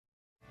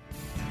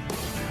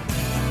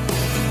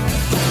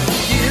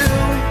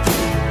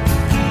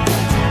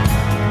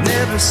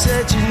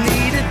said you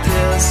needed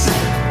this.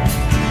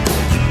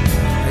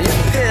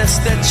 You're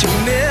pissed that you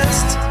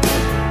missed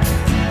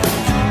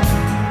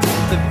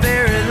the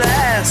very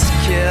last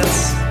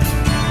kiss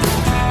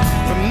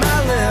from my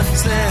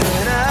lips,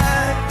 and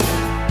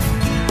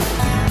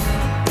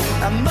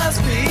I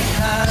must be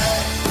high.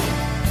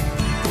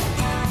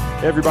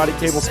 Hey everybody,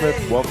 Cable Smith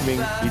welcoming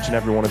each and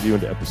every one of you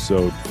into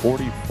episode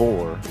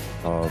 44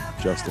 of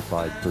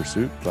Justified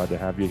Pursuit. Glad to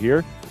have you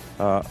here.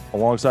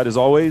 Alongside, as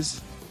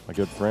always, my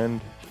good friend,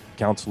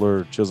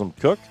 Counselor Chisholm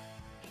Cook.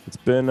 It's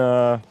been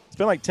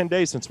like 10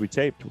 days since we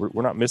taped.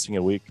 We're not missing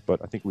a week,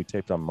 but I think we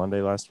taped on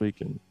Monday last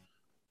week, and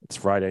it's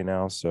Friday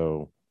now,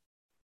 so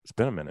it's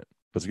been a minute.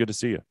 But it's good to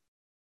see you.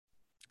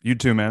 You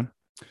too, man.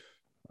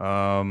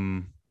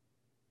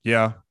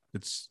 Yeah,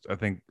 I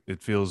think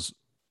it feels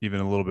even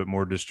a little bit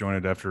more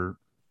disjointed after,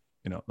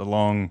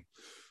 the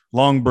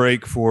long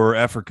break for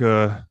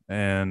Africa,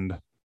 and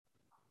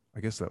I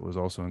guess that was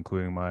also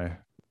including my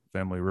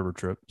family river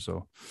trip.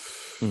 So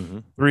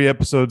 3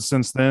 episodes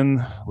since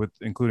then, with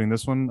including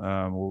this one.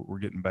 We're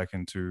getting back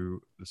into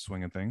the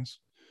swing of things.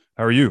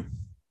 How are you?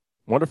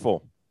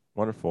 Wonderful.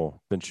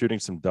 Been shooting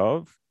some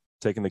dove,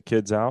 taking the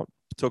kids out,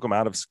 took them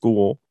out of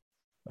school,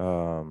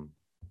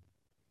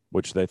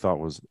 which they thought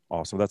was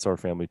awesome. That's our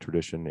family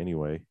tradition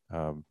anyway,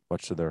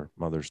 much to their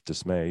mother's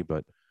dismay,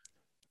 but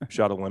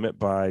shot a limit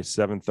by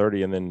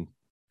 7:30. And then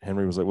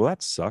Henry was like, well,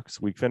 that sucks.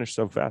 We finished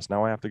so fast.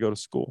 Now I have to go to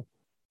school.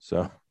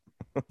 So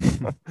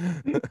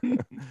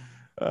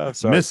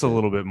miss a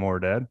little bit more,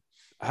 Dad.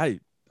 I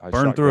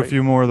burn through a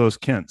few more of those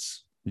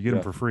Kents. You get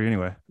them for free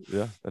anyway.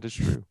 Yeah, that is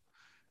true.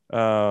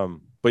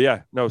 But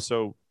yeah, no,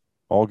 so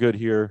all good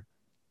here.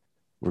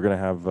 We're going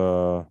to have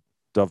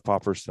dove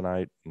poppers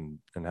tonight and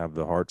have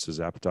the hearts as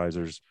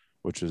appetizers,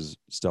 which is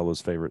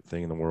Stella's favorite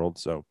thing in the world.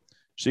 So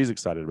she's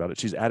excited about it.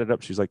 She's added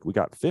up. She's like, we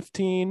got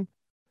 15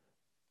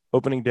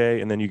 opening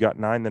day, and then you got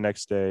 9 the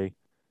next day.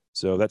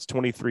 So that's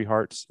 23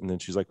 hearts. And then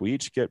she's like, we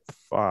each get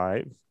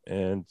 5,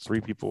 and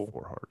 3 people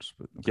 4 hearts,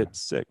 but get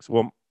 6.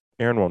 Well,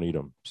 Aaron won't eat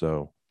them.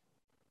 So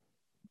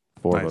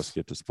 4 of us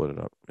get to split it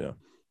up.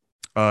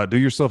 Yeah. Do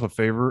yourself a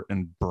favor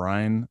and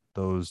brine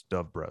those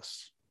dove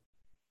breasts.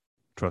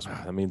 Trust me.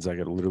 That means I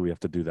literally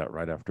have to do that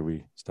right after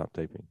we stop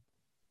taping.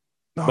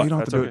 No, but you don't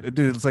have to do it.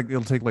 Dude,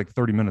 it'll take like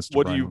 30 minutes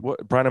to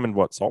brine them in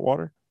what? Salt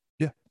water?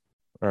 Yeah.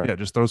 All right. Yeah,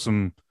 just throw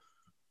some.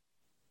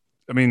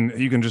 I mean,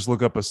 you can just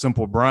look up a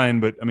simple brine,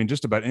 but I mean,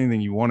 just about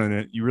anything you want in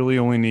it, you really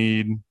only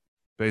need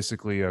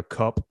basically a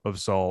cup of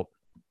salt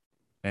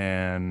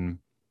and,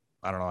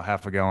 I don't know,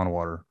 half a gallon of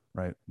water,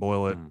 right?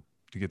 Boil it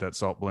to get that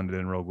salt blended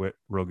in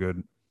real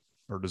good,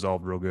 or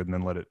dissolved real good, and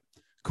then let it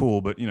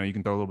cool. But, you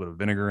can throw a little bit of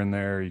vinegar in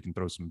there. You can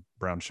throw some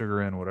brown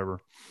sugar in, whatever.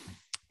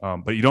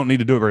 But you don't need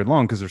to do it very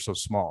long because they're so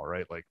small,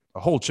 right? Like a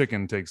whole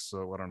chicken takes,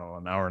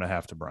 an hour and a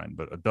half to brine,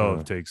 but a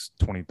dove takes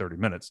 20, 30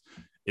 minutes.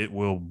 It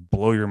will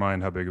blow your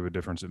mind how big of a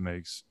difference it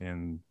makes.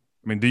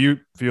 Do you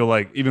feel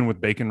like even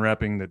with bacon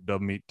wrapping that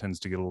dove meat tends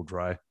to get a little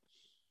dry?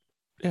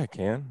 Yeah, it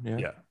can.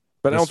 Yeah.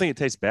 But I don't think it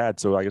tastes bad.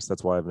 So I guess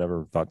that's why I've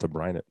never thought to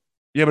brine it.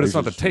 Yeah, but it's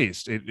not the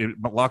taste. It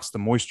locks the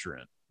moisture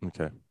in.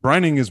 Okay.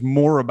 Brining is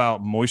more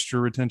about moisture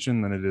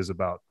retention than it is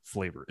about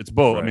flavor. It's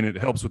both. Right. I mean, it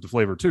helps with the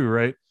flavor too,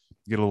 right?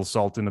 Get a little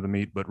salt into the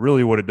meat, but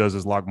really what it does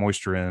is lock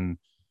moisture in,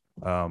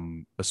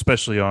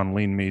 especially on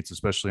lean meats,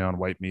 especially on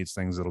white meats,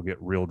 things that'll get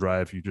real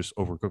dry if you just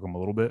overcook them a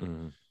little bit.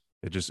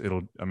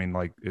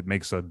 It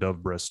makes a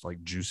dove breast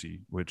like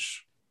juicy,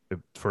 which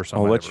first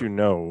time I'll let you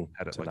know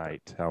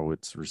tonight like how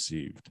it's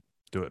received.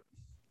 Do it.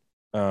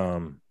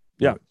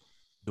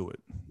 Do it.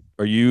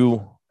 Are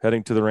you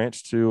heading to the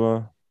ranch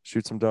to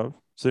shoot some dove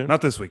soon?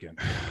 Not this weekend.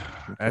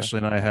 Okay. Ashley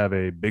and I have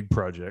a big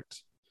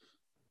project.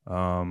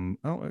 I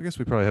guess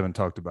we probably haven't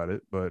talked about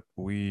it, but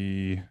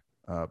we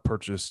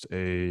purchased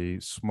a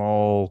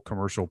small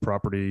commercial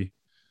property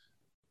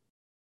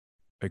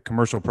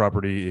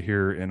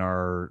here in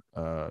our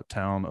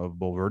town of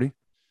Bulverde,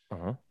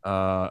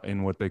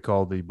 in what they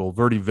call the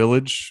Bulverde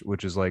Village,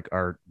 which is like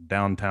our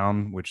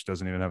downtown, which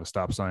doesn't even have a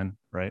stop sign,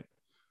 right?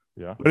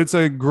 Yeah. But it's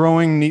a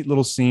growing, neat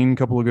little scene,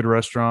 couple of good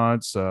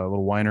restaurants, a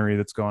little winery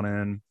that's gone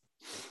in.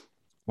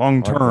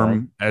 Long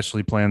term,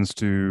 Ashley plans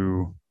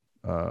to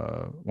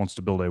wants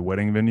to build a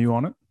wedding venue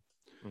on it,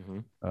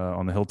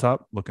 on the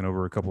hilltop, looking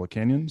over a couple of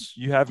canyons.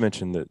 You have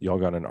mentioned that y'all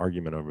got an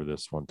argument over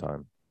this one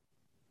time,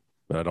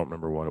 but I don't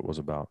remember what it was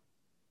about.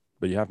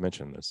 But you have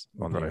mentioned this.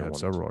 I had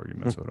several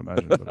arguments, I would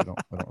imagine, but I don't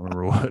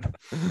remember what.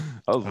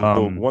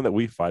 The one that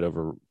we fight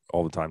over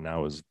all the time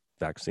now is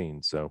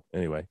vaccines. So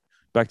anyway,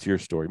 back to your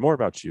story. More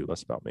about you,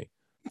 less about me.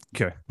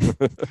 Okay.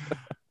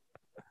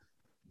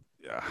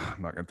 Yeah,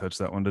 I'm not gonna touch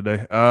that one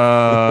today.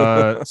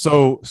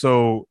 So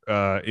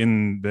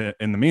in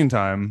the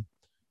meantime,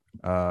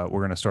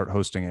 we're gonna start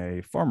hosting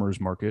a farmers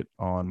market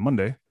on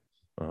Monday,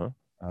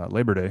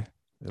 Labor Day.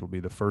 It'll be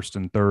the first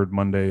and third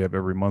Monday of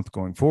every month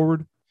going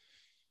forward.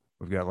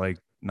 We've got like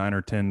 9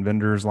 or 10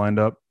 vendors lined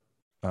up,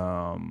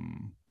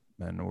 and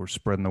we're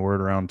spreading the word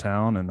around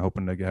town and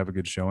hoping to have a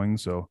good showing.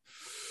 So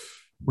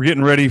we're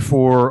getting ready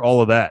for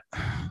all of that.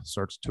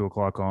 Starts at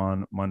 2:00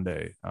 on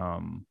Monday.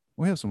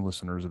 We have some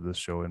listeners of this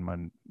show in my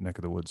neck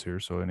of the woods here.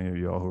 So any of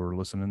y'all who are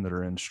listening that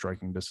are in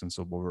striking distance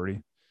of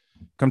Bulverde,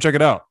 come check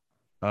it out.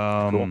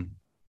 Cool.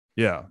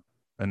 Yeah.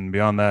 And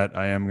beyond that,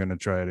 I am going to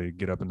try to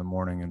get up in the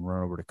morning and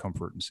run over to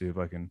Comfort and see if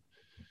I can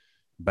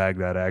bag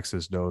that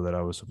Axis doe that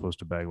I was supposed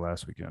to bag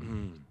last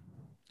weekend.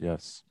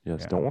 Yes. Yeah.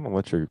 Don't want to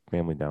let your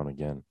family down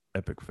again.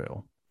 Epic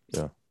fail.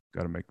 Yeah.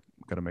 Got to make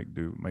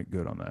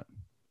good on that.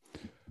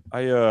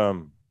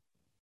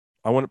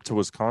 I went up to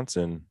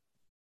Wisconsin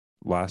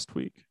last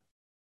week,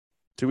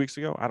 2 weeks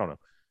ago. I don't know.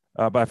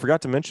 But I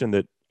forgot to mention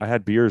that I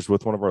had beers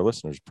with one of our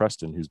listeners,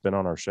 Preston, who's been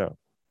on our show.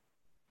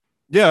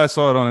 Yeah, I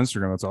saw it on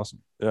Instagram. That's awesome.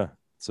 Yeah.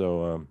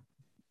 So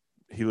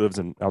he lives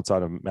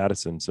outside of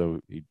Madison.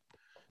 So he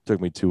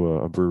took me to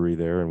a brewery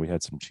there, and we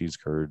had some cheese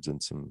curds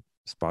and some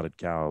spotted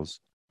cows.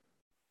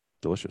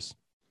 Delicious.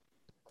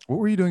 What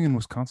were you doing in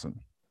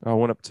Wisconsin? I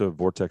went up to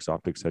Vortex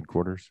Optics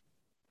headquarters.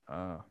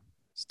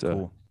 Just to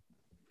Cool.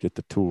 get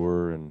the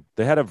tour, and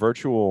they had a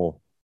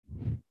virtual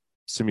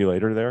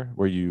simulator there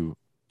where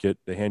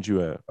they hand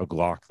you a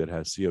Glock that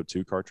has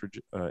CO2 cartridge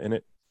in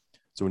it.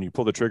 So when you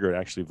pull the trigger, it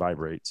actually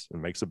vibrates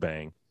and makes a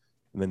bang.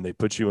 And then they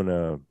put you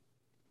in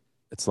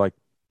it's like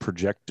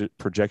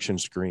projection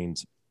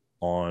screens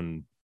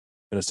in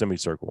a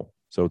semicircle.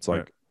 So it's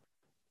like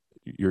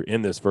you're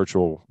in this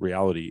virtual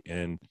reality,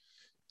 and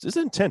it's just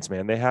intense,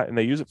 man.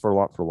 They use it for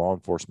law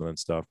enforcement and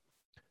stuff,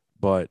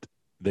 but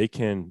they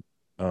can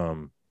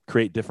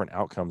create different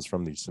outcomes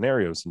from these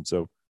scenarios. And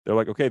so they're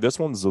like, okay, this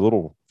one's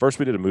first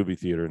we did a movie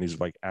theater, and these are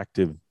like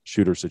active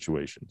shooter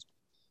situations.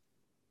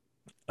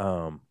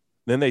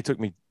 Then they took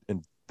me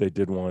and they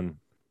did one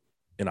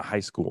in a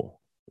high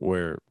school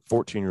where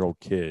 14-year-old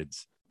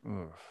kids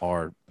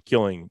are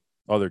killing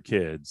other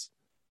kids.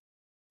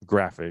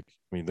 Graphic.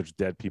 I mean, there's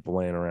dead people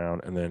laying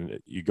around, and then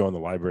you go in the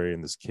library,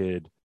 and this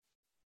kid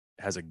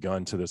has a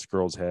gun to this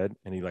girl's head,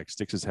 and he like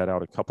sticks his head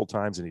out a couple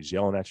times, and he's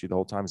yelling at you the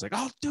whole time. He's like,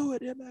 "I'll do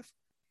it, MF."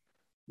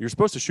 You're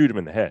supposed to shoot him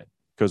in the head,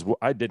 because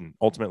I didn't.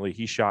 Ultimately,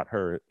 he shot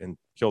her and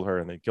killed her,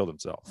 and then killed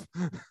himself.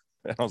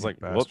 And I was like,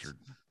 "Whoops."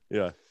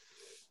 Yeah.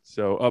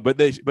 So, but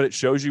it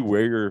shows you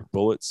where your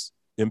bullets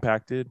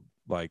impacted,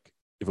 like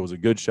if it was a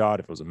good shot,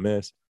 if it was a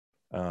miss.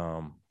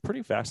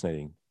 Pretty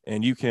fascinating.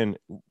 And you can,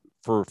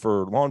 for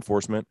law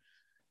enforcement,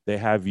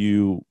 they're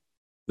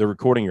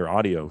recording your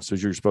audio, so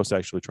you're supposed to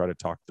actually try to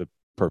talk the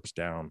perps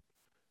down,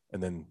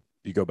 and then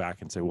you go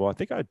back and say, "Well, I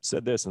think I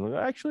said this," and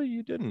actually,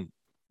 you didn't.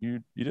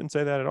 You didn't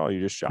say that at all. You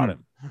just shot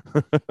him.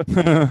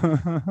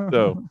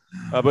 So,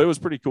 but it was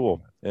pretty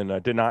cool, and I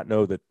did not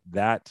know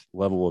that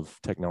level of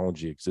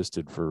technology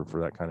existed for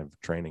that kind of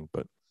training.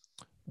 But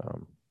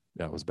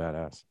yeah, it was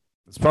badass.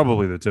 It's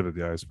probably the tip of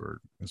the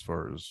iceberg as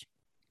far as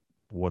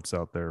what's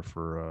out there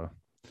for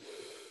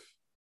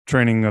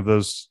training of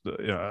those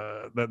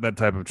that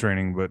type of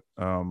training. But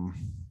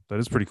that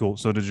is pretty cool.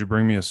 So, did you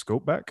bring me a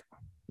scope back?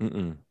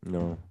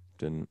 No,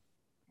 didn't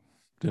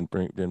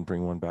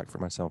bring one back for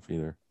myself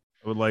either.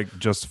 I would like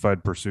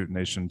Justified Pursuit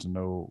Nation to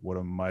know what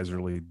a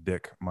miserly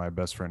dick my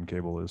best friend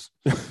Cable is.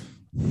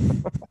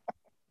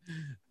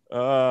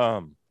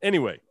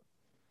 Anyway,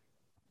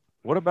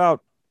 what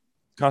about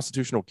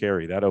constitutional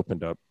carry? That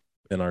opened up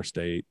in our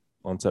state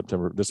on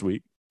September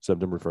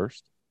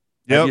 1st.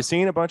 Yep. Have you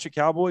seen a bunch of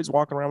cowboys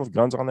walking around with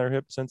guns on their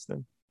hips since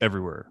then?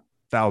 Everywhere.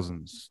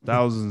 Thousands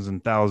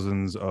and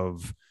thousands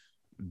of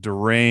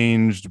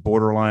deranged,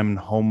 borderline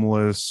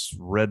homeless,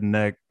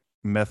 redneck,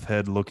 meth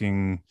head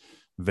looking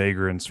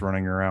vagrants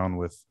running around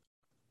with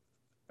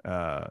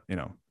a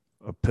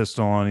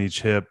pistol on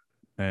each hip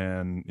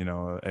and an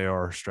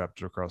AR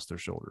strapped across their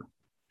shoulder.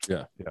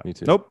 Yeah, me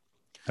too. Nope,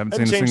 haven't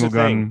seen a single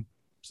gun thing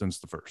since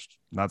the first.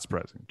 Not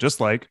surprising. Just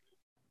like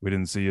we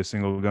didn't see a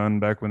single gun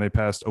back when they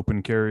passed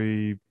open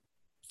carry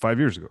 5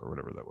 years ago or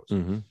whatever that was.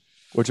 Mm-hmm.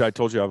 Which I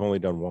told you I've only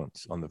done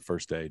once on the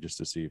first day, just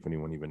to see if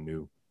anyone even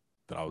knew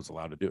that I was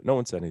allowed to do it. No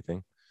one said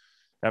anything.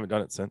 I haven't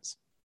done it since.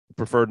 I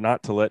preferred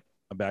not to let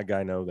a bad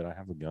guy know that I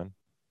have a gun.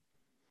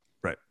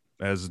 Right.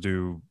 As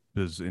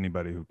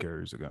anybody who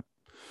carries a gun.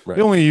 Right.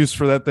 The only use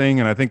for that thing,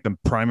 and I think the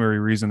primary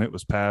reason it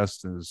was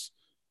passed is,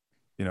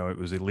 it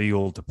was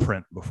illegal to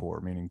print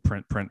before, meaning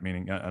print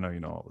meaning, I know you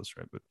know all this,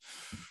 right? But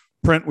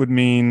print would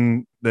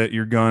mean that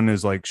your gun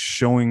is like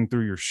showing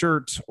through your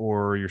shirt,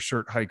 or your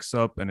shirt hikes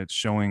up and it's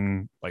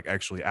showing like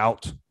actually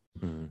out.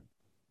 Mm-hmm.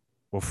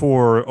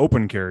 Before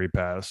open carry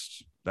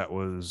passed, that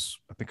was,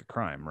 I think, a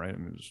crime, right? I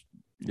mean, it was,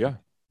 yeah,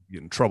 you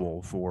get in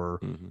trouble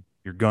for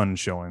your gun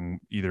showing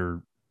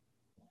either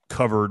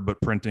covered but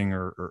printing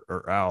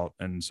or out.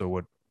 And so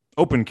what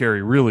open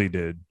carry really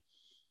did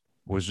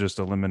was just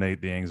eliminate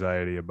the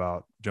anxiety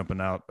about jumping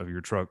out of your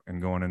truck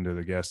and going into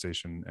the gas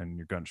station and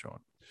your gun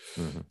showing,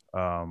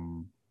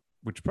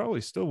 which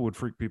probably still would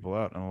freak people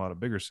out in a lot of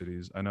bigger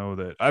cities. I know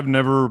that I've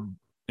never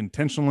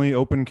intentionally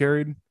open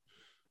carried,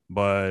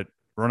 but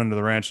running to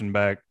the ranch and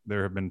back,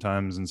 there have been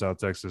times in South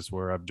Texas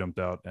where I've jumped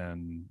out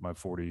and my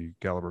 40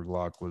 caliber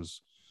Glock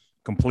was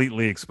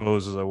completely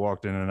exposed as I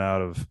walked in and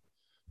out of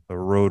a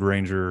Road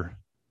Ranger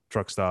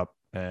truck stop,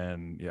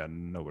 and yeah,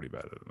 nobody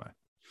batted an eye.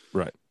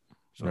 Right.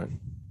 So, right.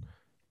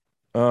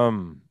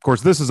 Um, Of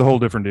course, this is a whole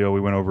different deal.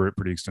 We went over it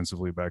pretty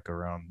extensively back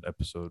around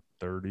episode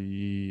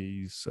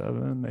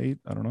 37, 8,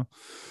 I don't know,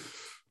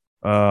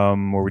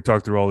 where we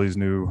talked through all these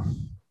new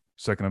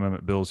Second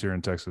Amendment bills here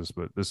in Texas.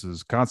 But this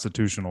is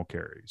constitutional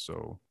carry.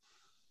 So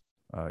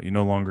you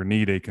no longer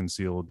need a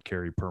concealed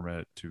carry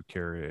permit to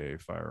carry a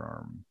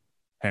firearm,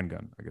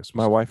 handgun, I guess.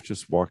 my wife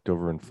just walked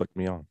over and flicked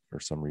me on for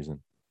some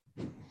reason.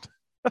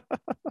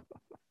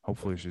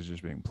 Hopefully she's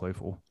just being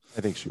playful.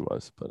 I think she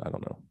was, but I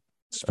don't know.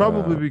 It's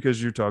probably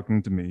because you're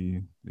talking to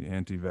me, the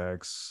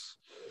anti-vax.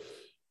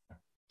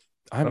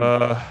 I'm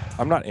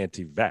not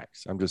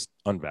anti-vax. I'm just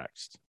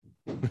unvaxxed.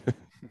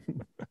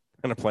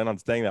 And I plan on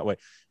staying that way.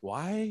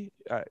 Why?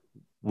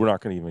 We're not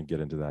going to even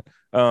get into that.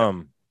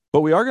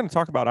 But we are going to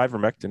talk about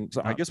ivermectin.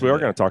 So I guess we are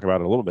going to talk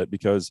about it a little bit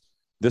because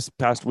this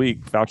past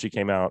week, Fauci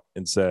came out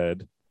and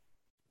said,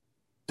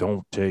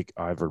 don't take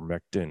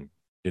ivermectin.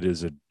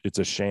 It's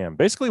a sham.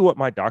 Basically what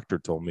my doctor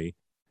told me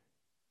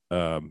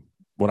when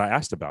I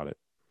asked about it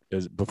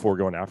is before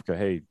going to Africa,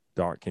 hey,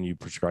 doc, can you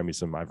prescribe me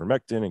some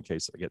ivermectin in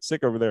case I get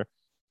sick over there?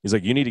 He's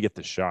like, you need to get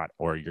the shot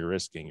or you're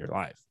risking your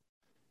life.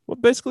 Well,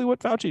 basically what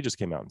Fauci just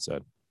came out and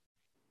said.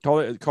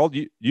 Called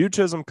you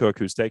Chisholm Cook,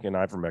 who's taking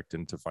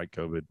ivermectin to fight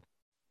COVID.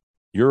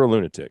 You're a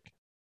lunatic.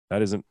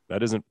 That isn't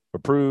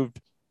approved.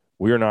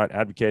 We are not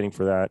advocating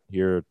for that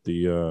here at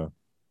the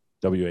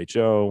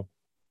WHO.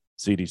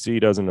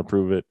 CDC doesn't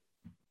approve it.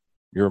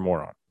 You're a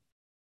moron.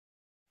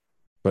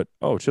 But,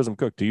 Chisholm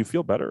Cook, do you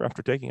feel better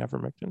after taking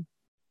ivermectin?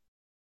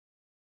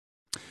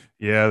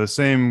 Yeah, the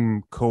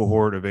same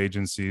cohort of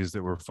agencies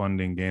that were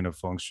funding gain of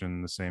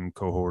function, the same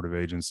cohort of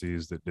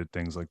agencies that did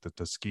things like the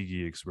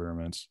Tuskegee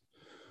experiments.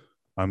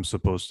 I'm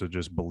supposed to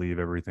just believe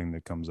everything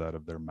that comes out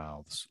of their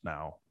mouths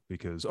now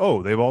because,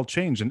 they've all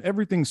changed and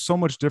everything's so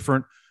much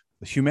different.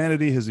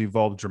 Humanity has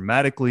evolved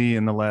dramatically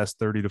in the last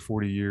 30 to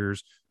 40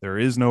 years. There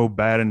is no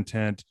bad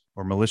intent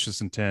or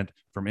malicious intent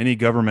from any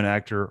government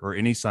actor or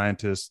any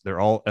scientist. They're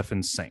all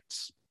effing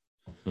saints.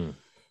 I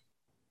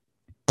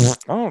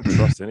don't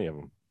trust any of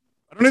them.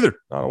 I don't either.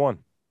 Not a one.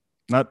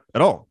 Not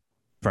at all,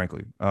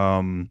 frankly.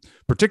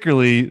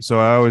 Particularly, so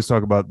I always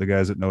talk about the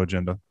guys at No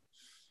Agenda.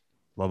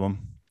 Love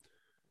them.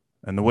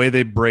 And the way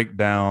they break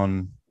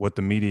down what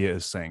the media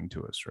is saying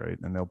to us, right?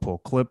 And they'll pull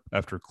clip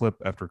after clip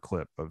after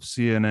clip of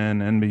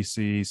CNN,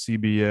 NBC,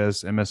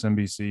 CBS,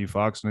 MSNBC,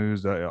 Fox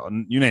News,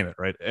 you name it,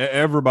 right?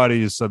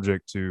 Everybody is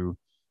subject to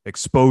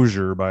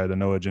exposure by the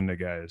No Agenda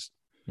guys.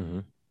 Mm-hmm.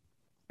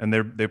 And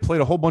they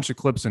played a whole bunch of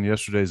clips in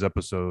yesterday's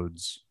episode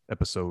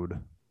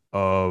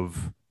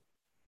of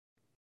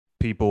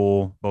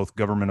people, both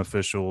government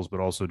officials, but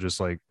also just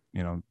like,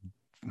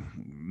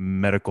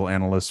 medical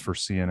analysts for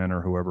CNN or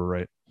whoever,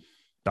 right?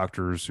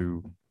 Doctors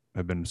who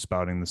have been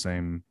spouting the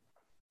same,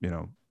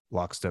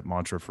 lockstep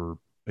mantra for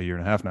a year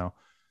and a half now.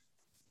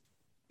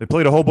 They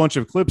played a whole bunch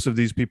of clips of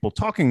these people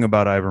talking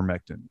about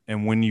ivermectin.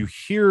 And when you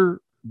hear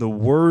the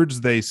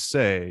words they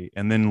say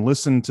and then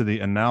listen to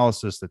the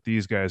analysis that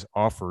these guys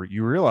offer,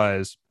 you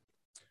realize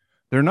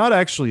they're not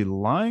actually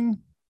lying.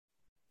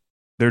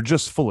 They're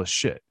just full of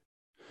shit.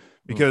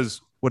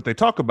 Because what they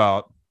talk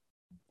about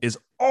is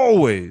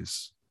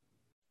always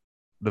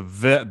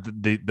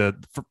the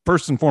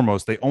first and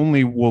foremost, they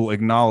only will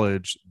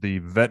acknowledge the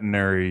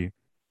veterinary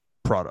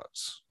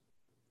products,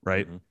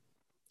 right? Mm-hmm.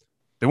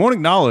 They won't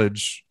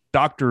acknowledge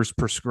doctors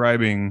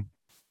prescribing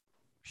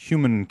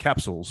human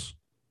capsules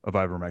of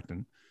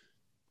ivermectin.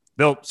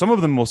 Some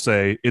of them will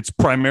say it's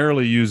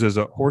primarily used as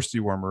a horse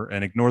dewormer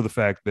and ignore the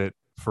fact that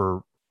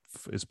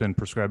it's been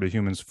prescribed to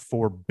humans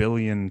 4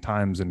 billion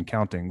times and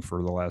counting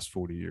for the last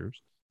 40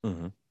 years.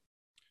 Mm-hmm.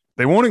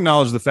 They won't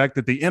acknowledge the fact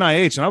that the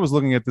NIH, and I was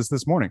looking at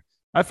this morning,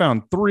 I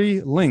found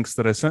 3 links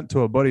that I sent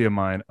to a buddy of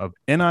mine of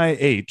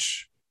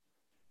NIH.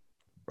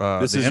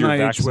 This is NIH your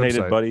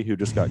vaccinated website. Buddy who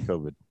just got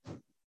COVID.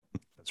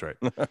 That's right.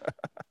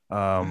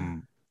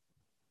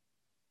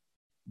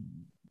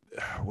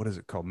 What is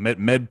it called?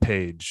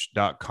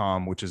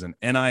 Medpage.com, which is an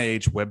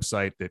NIH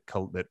website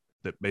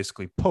that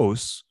basically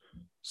posts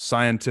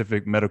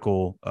scientific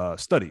medical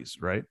studies,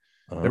 right?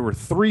 Uh-huh. There were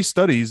 3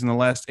 studies in the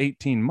last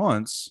 18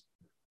 months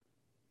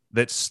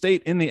that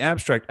state in the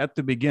abstract at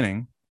the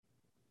beginning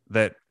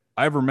that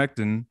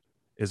ivermectin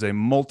is a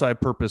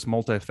multi-purpose,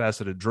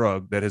 multifaceted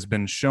drug that has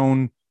been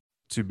shown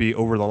to be,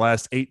 over the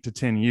last 8 to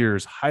 10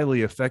 years,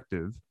 highly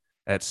effective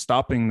at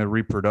stopping the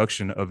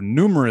reproduction of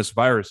numerous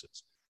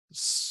viruses.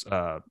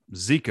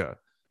 Zika,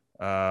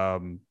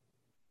 hang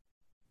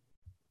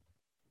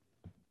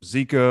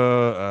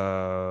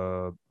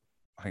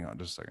on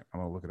just a second. I'm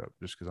going to look it up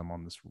just because I'm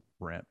on this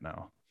rant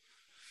now.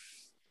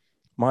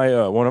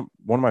 My one of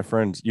my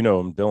friends,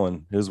 him,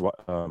 Dylan,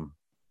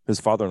 his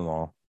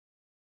father-in-law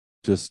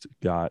just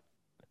got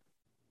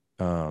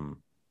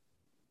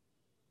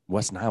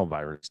West Nile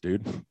virus,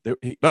 dude.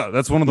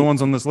 That's one of the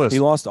ones on this list. He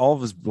lost all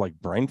of his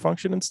brain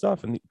function and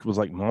stuff, and he was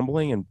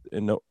mumbling,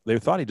 and they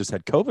thought he just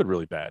had COVID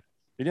really bad.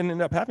 He didn't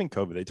end up having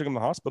COVID. They took him to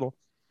the hospital,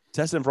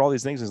 tested him for all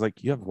these things. He's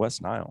like, "You have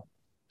West Nile."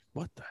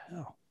 What the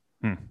hell?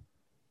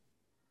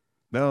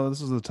 No,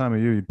 this is the time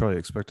of year you'd probably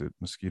expect it.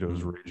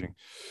 Mosquitoes raging.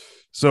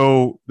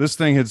 So this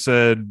thing had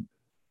said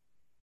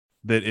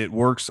that it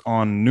works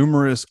on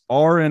numerous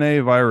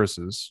RNA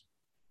viruses.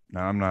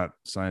 Now, I'm not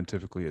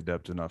scientifically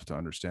adept enough to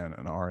understand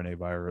an RNA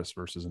virus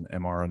versus an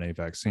mRNA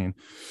vaccine.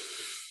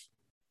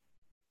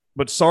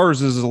 But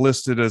SARS is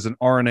listed as an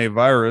RNA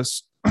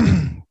virus.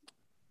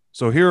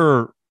 So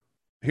here's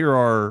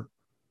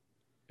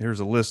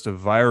a list of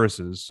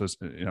viruses. So,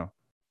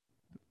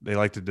 they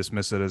like to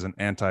dismiss it as an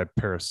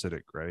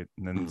anti-parasitic, right?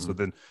 And then, so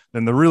then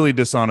the really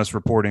dishonest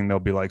reporting, they'll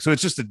be like, so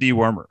it's just a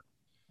dewormer.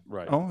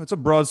 Right. Oh, it's a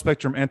broad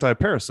spectrum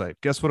anti-parasite.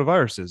 Guess what a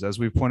virus is? As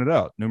we've pointed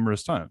out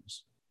numerous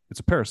times, it's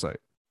a parasite.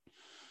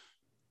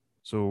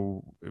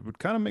 So it would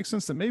kind of make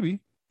sense that maybe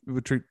we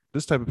would treat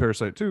this type of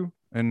parasite too.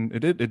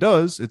 And it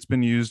does. It's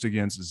been used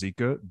against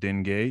Zika,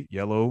 dengue,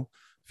 yellow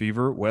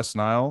fever, West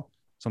Nile,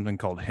 something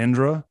called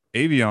Hendra,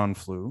 avian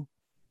flu,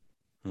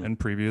 and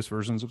previous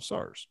versions of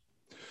SARS,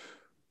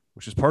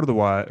 which is part of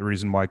the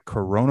reason why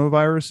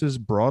coronaviruses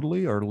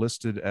broadly are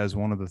listed as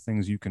one of the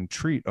things you can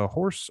treat a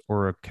horse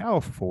or a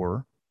cow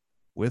for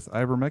with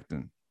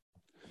ivermectin.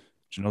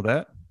 Did you know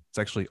that? It's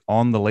actually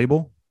on the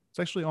label.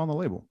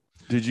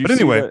 Did you? But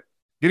anyway,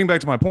 getting back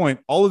to my point,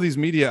 all of these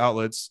media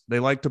outlets, they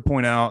like to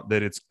point out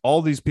that it's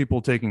all these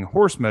people taking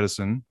horse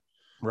medicine,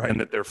 right, and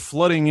that they're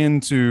flooding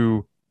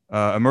into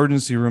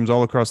emergency rooms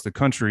all across the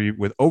country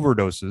with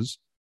overdoses.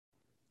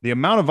 The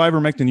amount of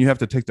ivermectin you have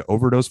to take to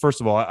overdose,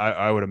 first of all,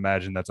 I would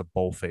imagine that's a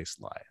bull-faced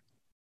lie.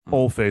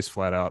 Bull-faced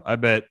flat out. I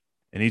bet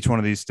in each one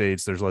of these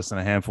states, there's less than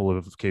a handful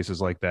of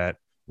cases like that,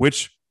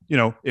 which,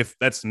 if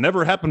that's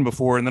never happened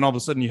before, and then all of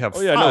a sudden you have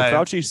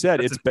Fauci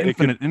said it's an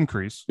infinite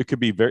increase. It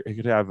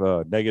could have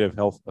a negative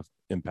health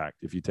impact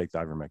if you take the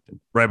ivermectin.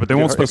 Right, but they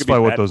won't specify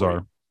what those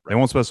are. They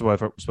won't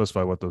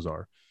specify what those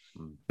are.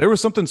 There was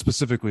something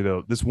specifically,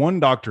 though. This one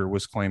doctor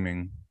was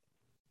claiming,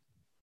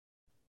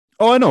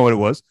 I know what it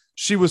was.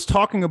 She was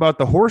talking about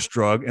the horse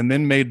drug and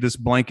then made this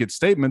blanket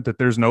statement that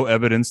there's no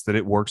evidence that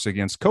it works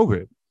against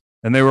COVID.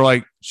 And they were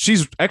like,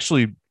 she's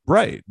actually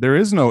right. There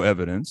is no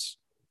evidence,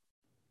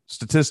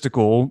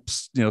 statistical,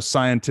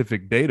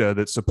 scientific data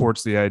that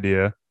supports the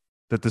idea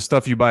that the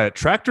stuff you buy at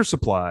Tractor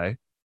Supply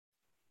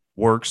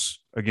works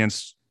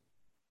against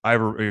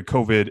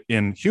COVID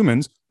in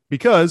humans,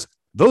 because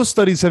those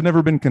studies have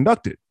never been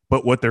conducted.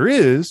 But what there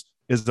is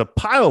a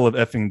pile of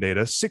effing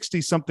data,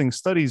 60-something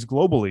studies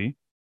globally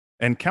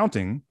and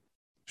counting,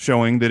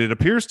 showing that it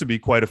appears to be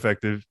quite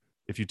effective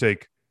if you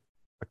take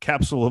a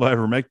capsule of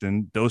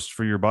ivermectin dosed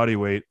for your body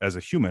weight as a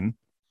human.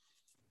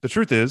 The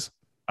truth is,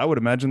 I would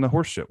imagine the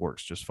horse shit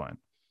works just fine,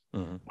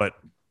 but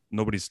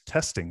nobody's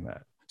testing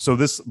that. So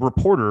this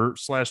reporter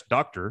 /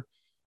 doctor,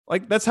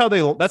 like that's how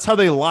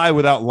they lie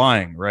without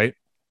lying, right?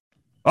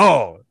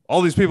 Oh,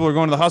 all these people are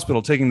going to the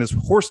hospital taking this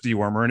horse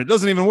dewormer and it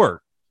doesn't even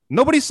work.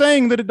 Nobody's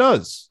saying that it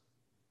does,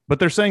 but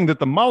they're saying that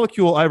the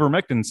molecule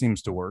ivermectin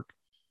seems to work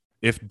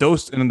if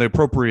dosed in the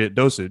appropriate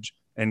dosage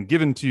and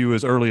given to you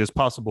as early as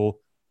possible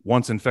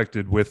once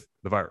infected with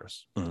the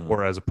virus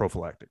or as a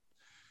prophylactic.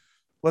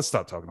 Let's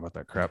stop talking about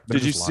that crap.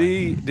 Did you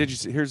see?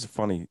 Here's a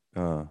funny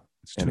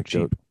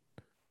anecdote.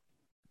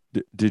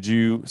 Did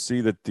you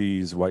see that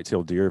these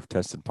white-tailed deer have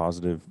tested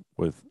positive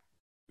with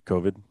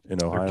COVID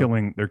in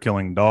Ohio? They're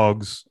killing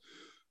dogs.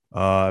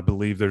 I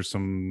believe there's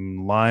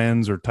some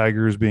lions or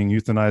tigers being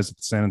euthanized at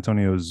the San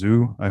Antonio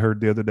Zoo. I heard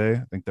the other day.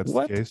 I think that's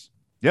the case.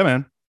 Yeah,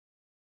 man.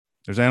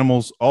 There's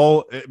animals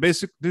all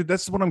basic, dude.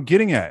 That's what I'm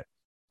getting at.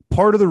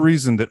 Part of the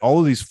reason that all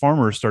of these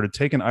farmers started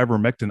taking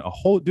ivermectin,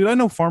 I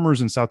know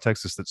farmers in South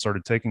Texas that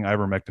started taking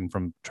ivermectin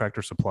from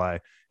Tractor Supply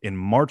in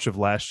March of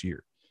last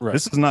year. Right.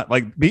 This is not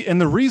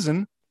and the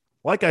reason,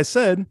 like I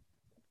said,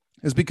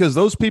 is because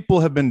those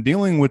people have been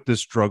dealing with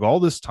this drug all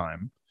this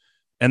time.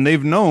 And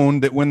they've known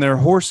that when their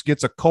horse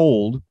gets a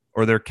cold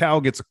or their cow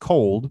gets a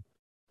cold,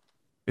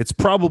 it's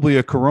probably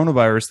a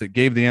coronavirus that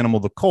gave the animal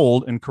the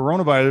cold, and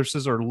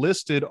coronaviruses are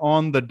listed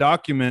on the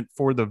document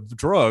for the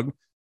drug.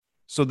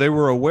 So they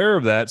were aware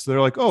of that. So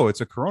they're like, oh,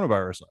 it's a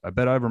coronavirus. I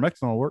bet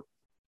ivermectin will work.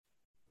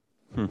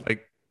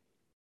 Like,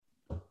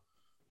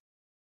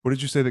 what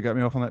did you say that got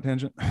me off on that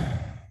tangent?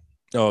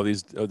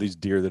 These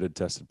deer that had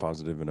tested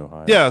positive in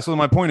Ohio. Yeah. So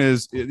my point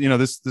is,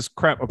 this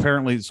crap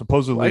apparently,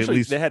 supposedly, actually, at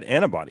least they had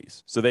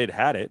antibodies. So they'd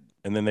had it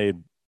and then they'd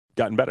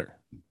gotten better.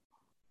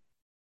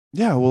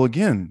 Yeah. Well,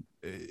 again,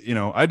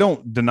 I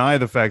don't deny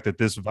the fact that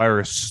this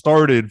virus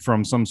started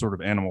from some sort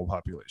of animal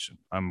population.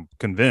 I'm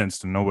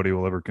convinced, and nobody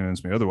will ever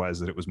convince me otherwise,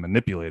 that it was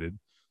manipulated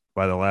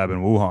by the lab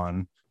in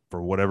Wuhan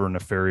for whatever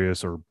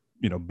nefarious or,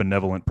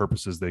 benevolent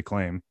purposes they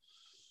claim.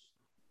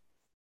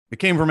 It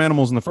came from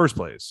animals in the first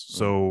place.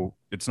 So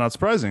it's not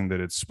surprising that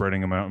it's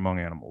spreading among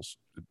animals.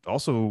 It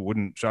also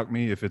wouldn't shock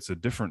me if it's a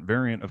different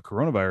variant of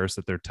coronavirus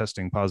that they're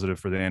testing positive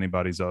for the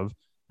antibodies of.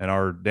 And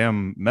our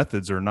damn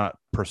methods are not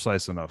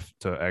precise enough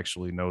to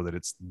actually know that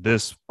it's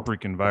this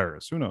freaking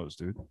virus. Who knows,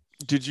 dude?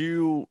 Did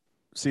you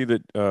see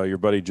that your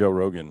buddy Joe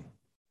Rogan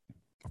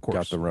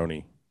got the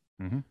Roni?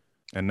 And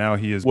now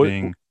he is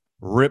being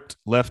ripped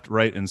left,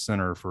 right, and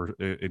center for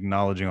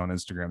acknowledging on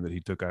Instagram that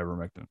he took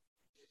ivermectin.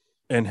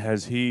 And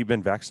has he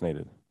been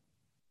vaccinated?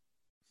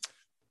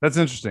 That's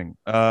interesting.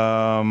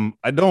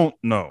 I don't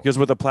know. Because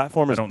with a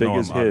platform I as don't big know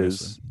as him, his,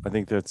 obviously. I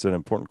think that's an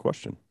important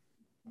question.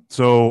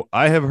 So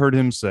I have heard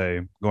him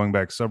say, going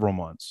back several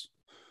months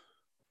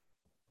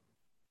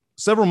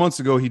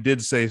ago, he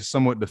did say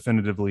somewhat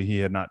definitively he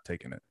had not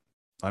taken it.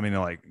 I mean,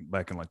 like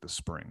back in like the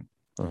spring.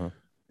 Uh-huh.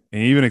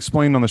 And he even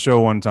explained on the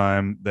show one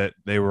time that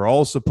they were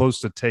all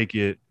supposed to take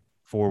it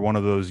for one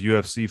of those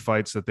UFC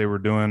fights that they were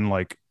doing,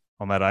 like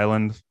on that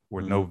island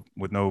with no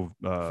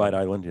Fight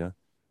Island, yeah.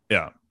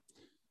 Yeah.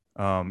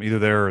 Either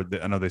there or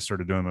I know they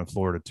started doing them in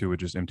Florida too, with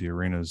just empty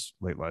arenas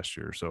late last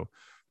year. So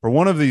for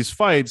one of these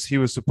fights, he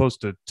was supposed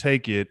to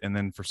take it. And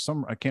then for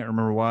some, I can't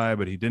remember why,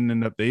 but he didn't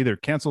end up, they either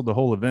canceled the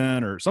whole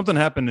event or something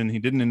happened and he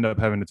didn't end up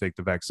having to take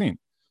the vaccine.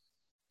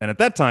 And at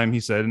that time he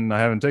said, and I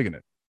haven't taken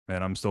it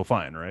and I'm still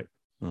fine. Right.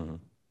 Mm-hmm.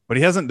 But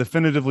he hasn't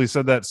definitively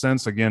said that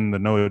since. Again, the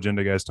No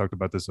Agenda guys talked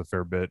about this a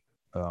fair bit.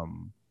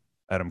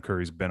 Adam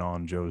Curry's been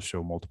on Joe's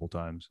show multiple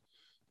times.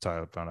 That's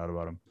how I found out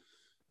about him.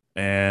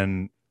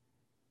 And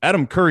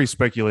Adam Curry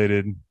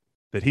speculated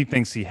that he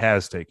thinks he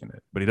has taken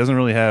it, but he doesn't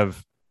really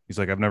have. He's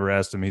like, I've never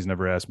asked him. He's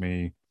never asked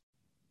me.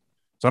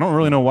 So I don't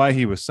really know why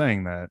he was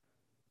saying that.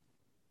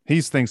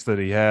 He thinks that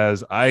he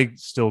has. I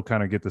still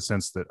kind of get the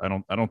sense that I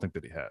don't think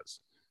that he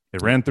has.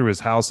 It ran through his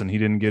house and he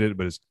didn't get it,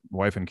 but his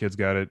wife and kids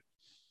got it.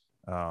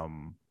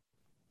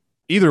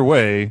 Either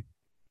way,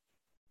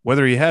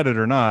 whether he had it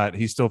or not,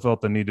 he still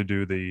felt the need to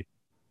do the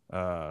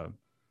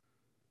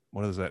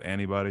what is that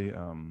antibody?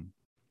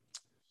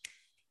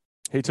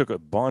 He took a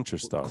bunch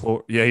of stuff.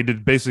 Yeah, he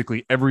did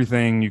basically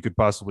everything you could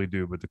possibly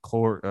do, but the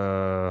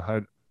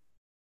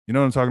you know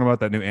what I'm talking about?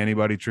 That new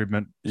antibody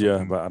treatment.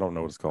 Yeah, but I don't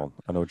know what it's called.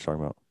 I know what you're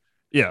talking about.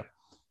 Yeah,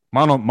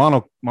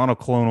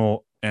 monoclonal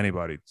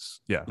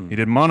antibodies. Yeah, He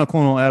did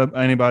monoclonal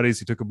antibodies.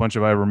 He took a bunch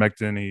of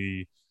ivermectin.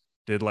 He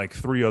did like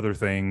 3 other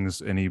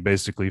things, and he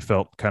basically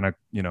felt kind of,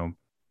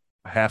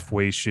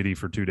 halfway shitty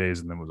for 2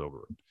 days, and then was over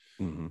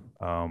it.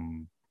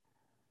 Mm-hmm.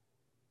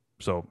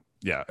 So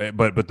yeah,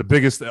 but the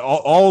biggest,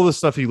 all the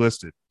stuff he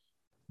listed,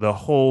 the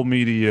whole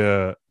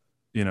media,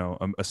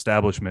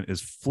 establishment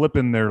is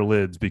flipping their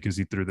lids because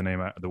he threw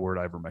the word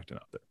ivermectin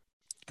out there.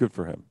 Good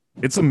for him.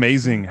 It's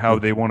amazing how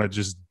they want to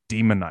just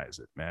demonize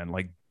it, man.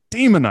 Like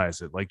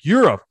demonize it. Like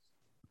you're a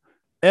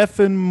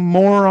effing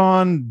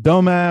moron,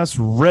 dumbass,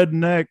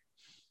 redneck,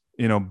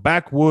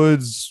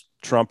 backwoods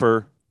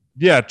Trumper.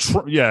 Yeah,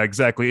 yeah,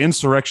 exactly.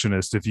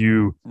 Insurrectionist. If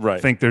you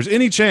think there's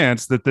any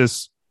chance that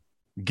this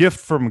gift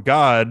from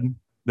God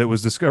that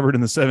was discovered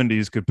in the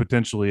 70s could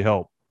potentially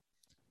help,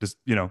 just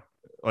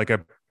like I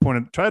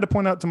tried to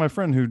point out to my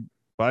friend who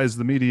buys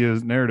the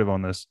media's narrative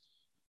on this,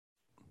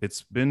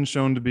 it's been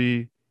shown to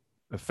be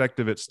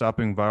effective at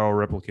stopping viral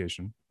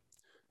replication.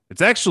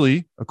 It's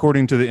actually,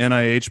 according to the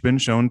NIH, been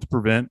shown to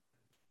prevent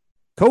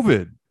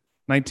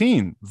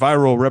COVID-19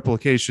 viral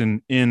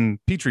replication in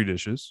petri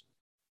dishes.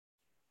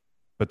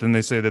 But then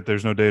they say that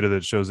there's no data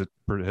that shows it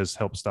has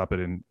helped stop it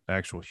in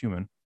actual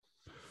human.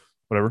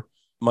 Whatever.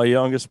 My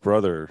youngest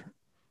brother.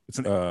 It's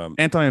an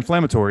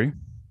anti-inflammatory.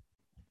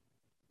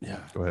 Yeah.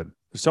 Go ahead.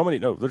 There's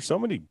so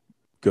many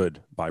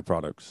good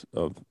byproducts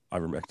of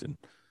ivermectin.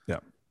 Yeah.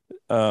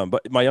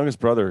 But my youngest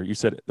brother, you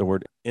said the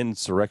word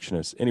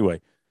insurrectionist. Anyway,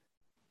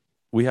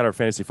 we had our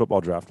fantasy football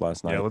draft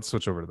last night. Yeah, let's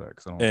switch over to that.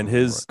 And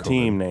his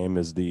team name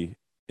is the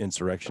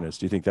Insurrectionist.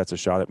 Do you think that's a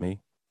shot at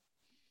me?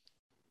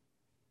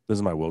 This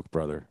is my woke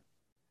brother.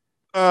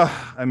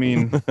 I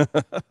mean, the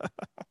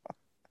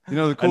cool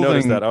I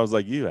noticed thing, that. I was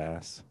like, you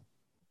ass.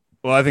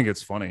 Well, I think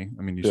it's funny.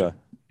 I mean, you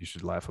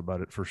should laugh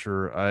about it for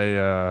sure.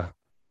 I'm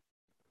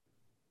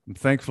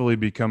thankfully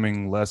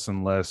becoming less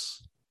and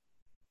less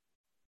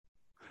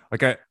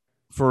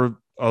for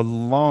a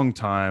long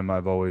time,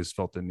 I've always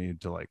felt the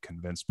need to like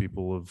convince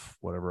people of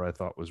whatever I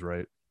thought was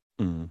right.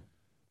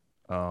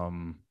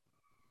 Mm-hmm.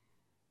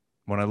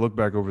 When I look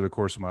back over the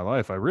course of my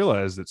life, I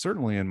realized that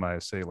certainly in my,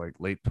 say, like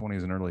late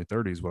 20s and early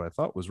 30s, what I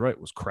thought was right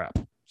was crap.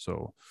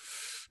 So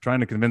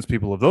trying to convince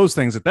people of those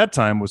things at that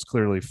time was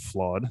clearly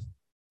flawed.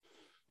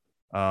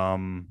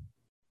 Now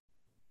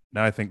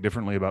I think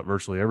differently about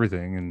virtually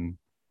everything. And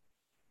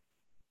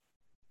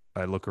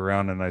I look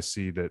around and I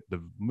see that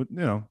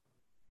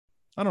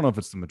I don't know if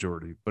it's the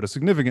majority, but a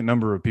significant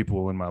number of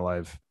people in my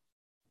life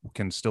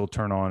can still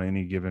turn on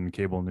any given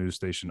cable news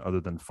station other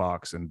than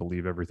Fox and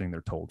believe everything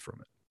they're told from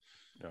it.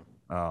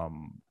 Yeah.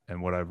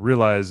 And what I've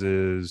realized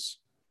is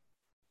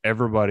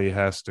everybody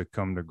has to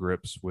come to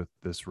grips with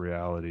this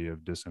reality of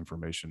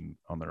disinformation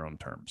on their own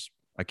terms.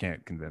 I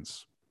can't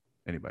convince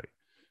anybody.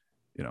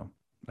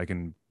 I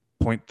can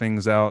point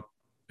things out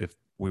if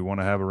we want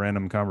to have a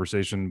random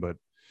conversation, but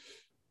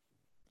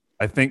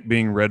I think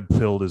being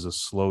red-pilled is a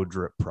slow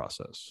drip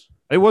process.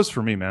 It was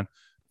for me, man.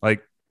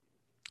 Like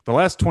the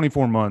last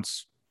 24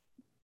 months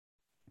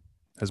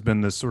has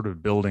been this sort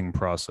of building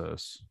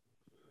process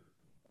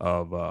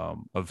of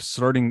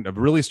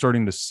really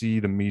starting to see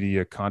the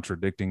media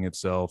contradicting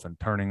itself and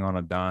turning on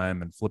a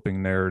dime and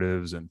flipping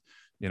narratives. And,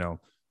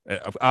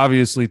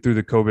 obviously through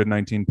the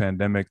COVID-19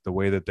 pandemic, the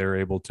way that they're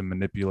able to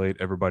manipulate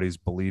everybody's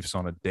beliefs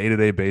on a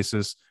day-to-day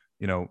basis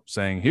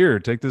saying, here,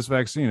 take this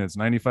vaccine. It's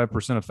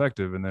 95%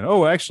 effective. And then,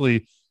 oh,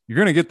 actually, you're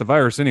going to get the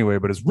virus anyway,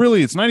 but it's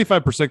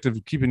 95%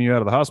 effective keeping you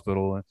out of the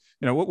hospital.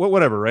 And,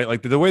 whatever, right?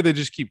 Like the way they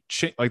just keep,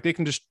 like they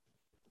can just,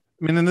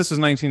 then this is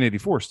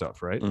 1984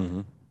 stuff, right?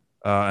 Mm-hmm.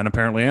 And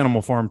apparently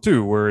Animal Farm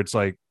too, where it's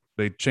like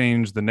they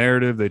change the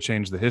narrative, they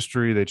change the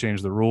history, they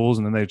change the rules,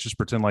 and then they just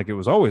pretend like it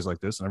was always like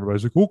this. And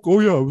everybody's like, oh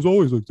yeah, it was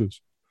always like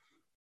this.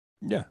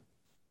 Yeah.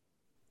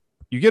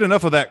 You get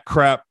enough of that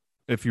crap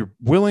if you're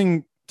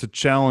willing to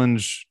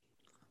challenge,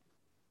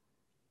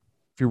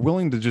 if you're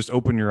willing to just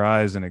open your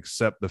eyes and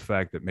accept the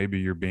fact that maybe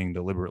you're being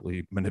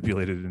deliberately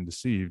manipulated and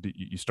deceived,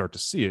 you start to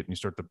see it and you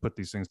start to put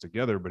these things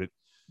together. But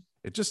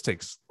it just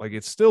takes, like,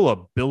 it's still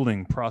a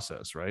building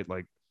process, right?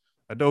 Like,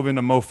 I dove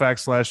into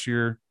MoFax last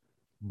year,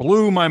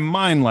 blew my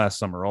mind last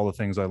summer, all the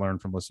things I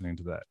learned from listening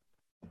to that.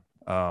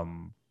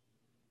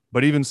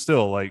 But even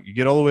still, like, you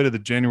get all the way to the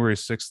January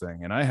 6th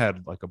thing, and I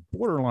had like a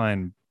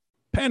borderline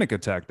panic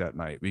attack that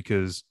night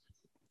because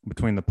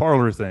between the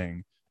Parler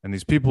thing and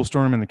these people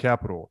storming the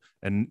Capitol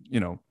and,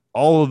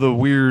 all of the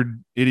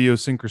weird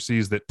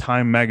idiosyncrasies that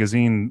Time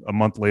magazine a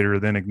month later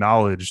then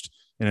acknowledged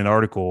in an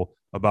article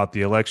about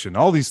the election,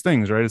 all these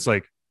things, right? It's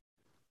like,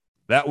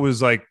 that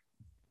was like,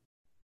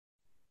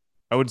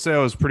 I would say I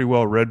was pretty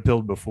well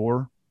red-pilled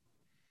before.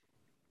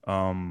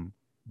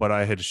 But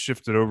I had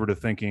shifted over to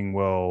thinking,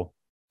 well,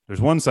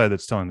 there's one side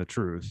that's telling the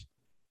truth.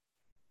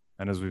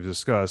 And as we've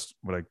discussed,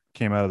 what I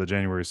came out of the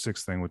January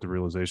 6th thing with the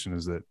realization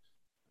is that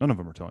none of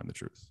them are telling the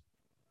truth.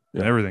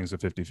 Yeah. And everything's a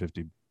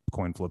 50-50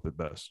 coin flip at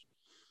best.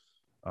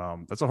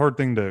 That's a hard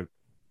thing to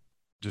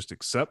just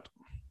accept.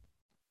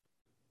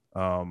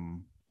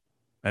 And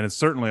it's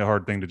certainly a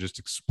hard thing to just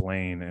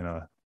explain in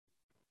a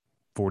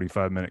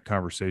 45-minute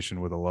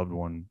conversation with a loved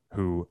one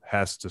who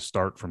has to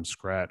start from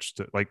scratch.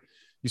 To, like,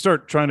 you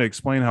start trying to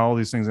explain how all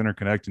these things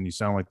interconnect and you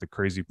sound like the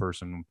crazy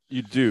person.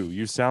 You do.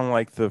 You sound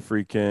like the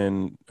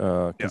freaking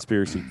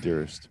conspiracy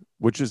theorist,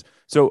 which is,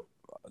 so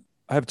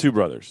I have two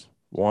brothers.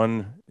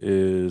 One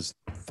is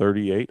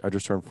 38. I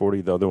just turned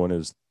 40. The other one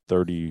is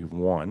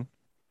 31.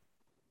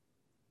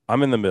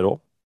 I'm in the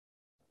middle.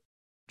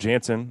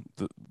 Jansen,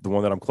 the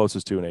one that I'm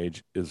closest to in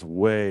age, is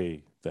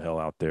way the hell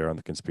out there on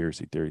the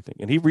conspiracy theory thing.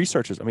 And he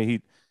researches. I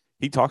mean,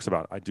 he talks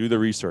about it. I do the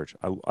research.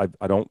 I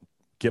don't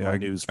get my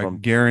news from. I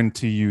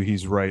guarantee you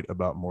he's right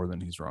about more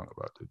than he's wrong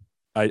about,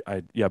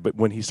 dude. Yeah, but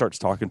when he starts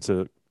talking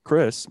to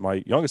Chris,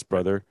 my youngest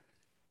brother,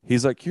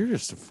 he's like, you're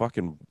just a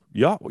fucking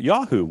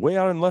Yahoo way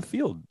out in left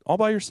field all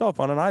by yourself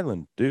on an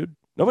island, dude.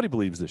 Nobody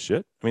believes this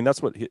shit. I mean,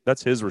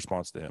 that's his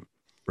response to him.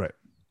 Right.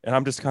 And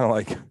I'm just kind of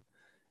like,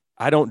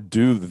 I don't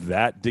do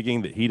that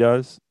digging that he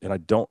does.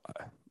 And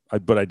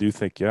but I do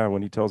think, yeah,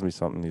 when he tells me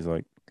something, he's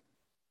like,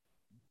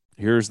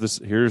 here's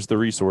the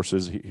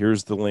resources.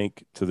 Here's the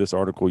link to this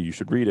article. You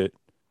should read it.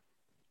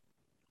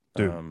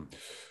 Dude,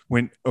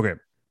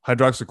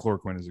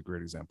 hydroxychloroquine is a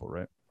great example,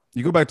 right?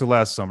 You go back to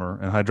last summer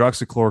and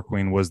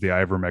hydroxychloroquine was the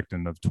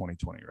ivermectin of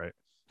 2020, right?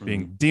 Mm-hmm.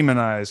 Being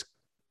demonized.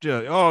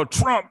 Oh,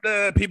 Trump,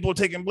 people are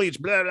taking bleach,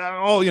 blah, blah,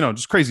 all,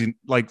 just crazy,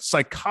 like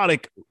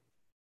psychotic,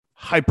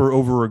 hyper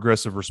over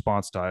aggressive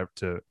response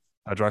to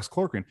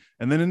hydroxychloroquine.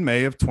 And then in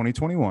May of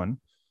 2021,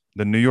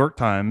 the New York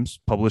Times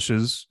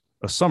publishes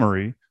a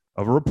summary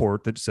of a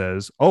report that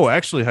says, oh,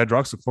 actually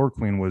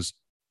hydroxychloroquine was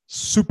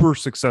super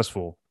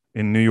successful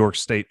in New York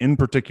State in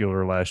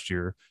particular last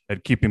year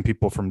at keeping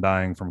people from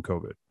dying from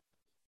COVID.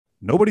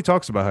 Nobody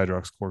talks about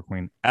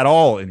hydroxychloroquine at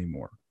all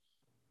anymore,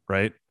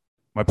 right?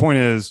 My point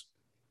is,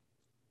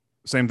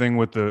 same thing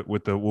with the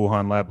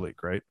Wuhan lab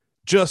leak, right?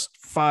 Just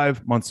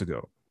 5 months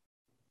ago,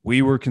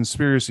 we were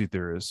conspiracy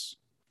theorists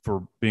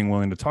for being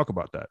willing to talk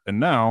about that. And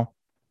now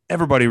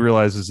everybody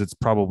realizes it's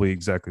probably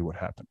exactly what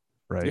happened,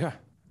 right? Yeah.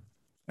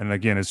 And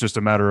again, it's just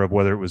a matter of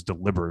whether it was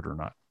deliberate or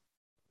not.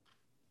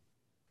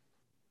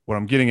 What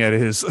I'm getting at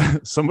is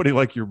somebody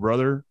like your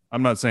brother,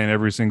 I'm not saying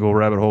every single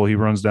rabbit hole he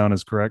runs down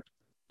is correct,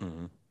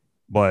 mm-hmm.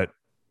 but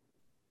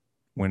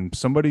when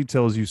somebody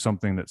tells you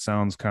something that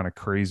sounds kind of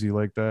crazy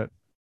like that,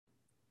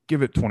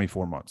 give it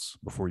 24 months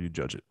before you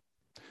judge it.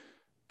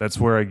 That's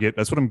what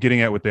I'm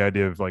getting at with the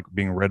idea of like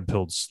being red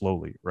pilled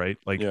slowly, right?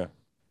 Like, yeah.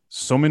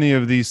 So many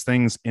of these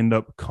things end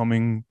up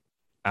coming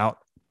out.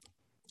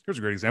 Here's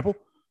a great example.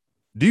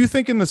 Do you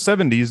think in the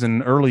 70s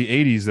and early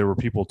 80s, there were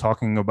people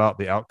talking about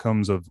the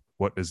outcomes of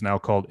what is now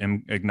called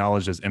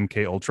acknowledged as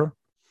MK Ultra?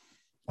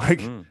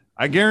 Like,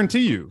 I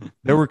guarantee you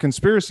there were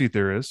conspiracy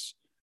theorists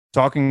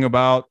talking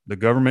about the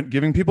government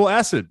giving people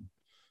acid,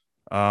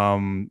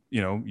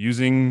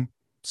 using,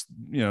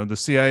 the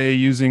CIA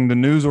using the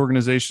news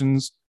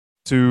organizations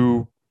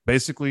to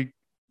basically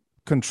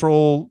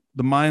control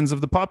the minds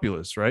of the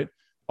populace, right?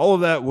 All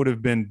of that would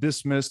have been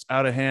dismissed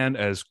out of hand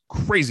as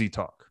crazy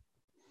talk.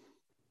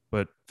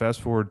 But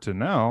fast forward to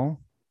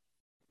now,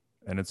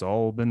 and it's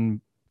all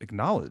been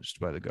acknowledged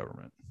by the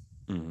government,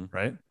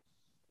 right?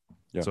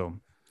 Yeah. So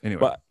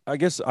anyway, but I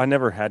guess I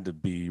never had to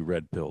be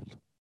red pilled.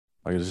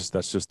 Like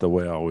that's just the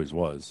way I always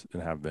was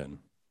and have been.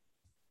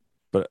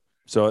 But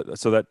so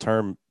that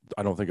term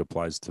I don't think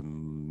applies to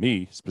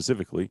me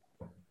specifically.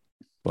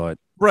 But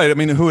right. I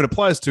mean, who it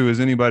applies to is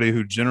anybody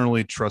who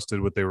generally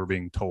trusted what they were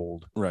being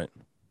told. right.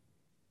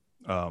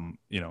 And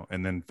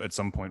then at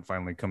some point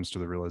finally comes to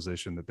the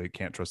realization that they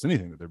can't trust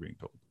anything that they're being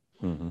told.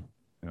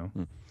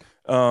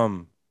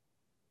 Mm-hmm.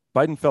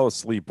 Biden fell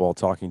asleep while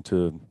talking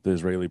to the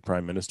Israeli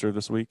prime minister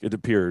this week. It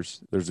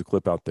appears there's a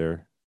clip out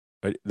there.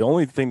 The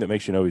only thing that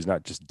makes you know he's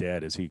not just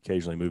dead is he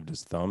occasionally moved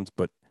his thumbs,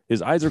 but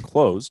his eyes are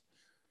closed.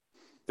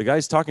 The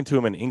guy's talking to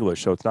him in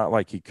English, so it's not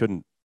like he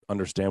couldn't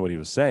understand what he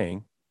was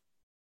saying.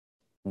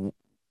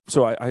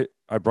 So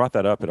I brought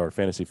that up at our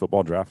fantasy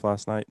football draft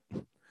last night,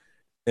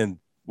 and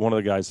one of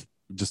the guys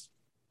just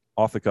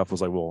off the cuff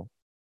was like, well,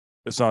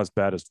 it's not as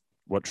bad as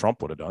what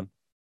Trump would have done.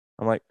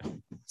 I'm like,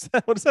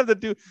 what does that have to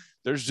do?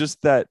 There's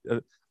just that.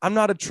 I'm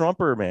not a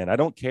Trumper, man. I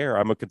don't care.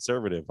 I'm a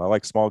conservative. I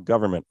like small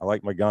government. I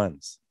like my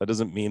guns. That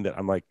doesn't mean that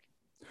I'm like.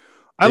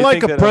 I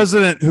like a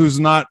president who's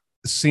not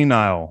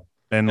senile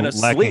and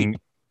lacking,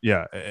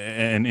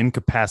 and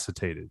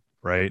incapacitated.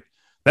 Right.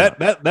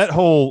 That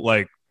whole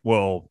like,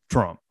 well,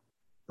 Trump.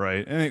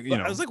 Right. And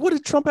I was like, what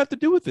did Trump have to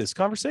do with this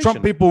conversation?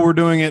 Trump people were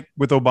doing it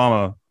with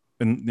Obama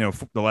in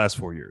the last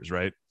 4 years.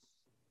 Right.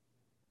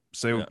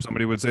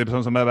 Somebody would say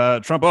something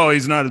about Trump. Oh,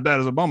 he's not as bad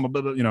as Obama,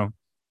 but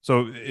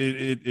so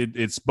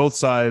it's both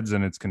sides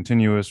and it's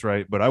continuous,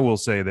 right? But I will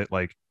say that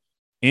like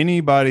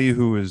anybody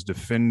who is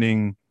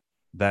defending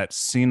that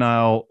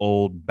senile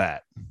old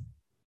bat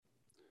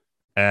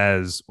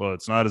as well,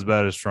 it's not as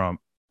bad as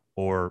Trump,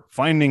 or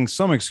finding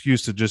some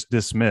excuse to just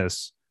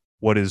dismiss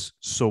what is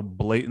so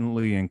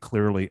blatantly and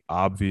clearly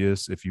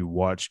obvious if you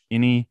watch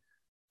any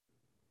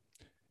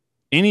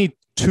 2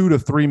 to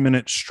 3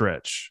 minute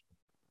stretch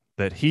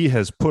that he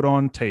has put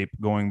on tape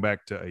going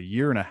back to a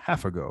year and a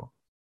half ago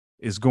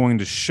is going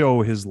to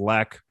show his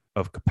lack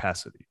of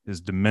capacity,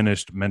 his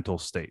diminished mental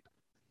state.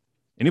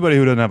 Anybody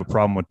who doesn't have a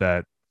problem with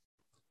that,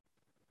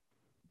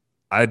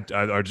 I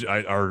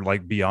are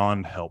like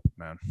beyond help,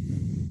 man.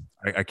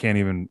 I can't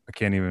even.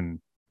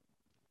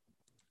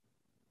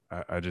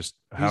 I just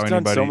he's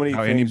done so many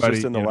things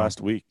just in the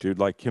last week, dude.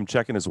 Like him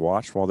checking his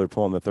watch while they're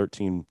pulling the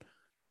 13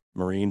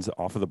 Marines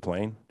off of the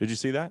plane. Did you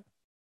see that?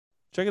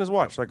 Checking his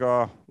watch, like,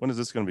 when is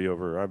this going to be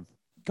over? I've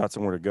got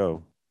somewhere to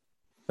go.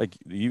 Like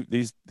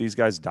these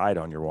guys died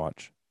on your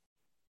watch.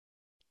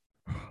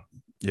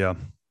 Yeah,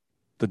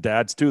 the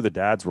dads too. The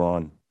dads were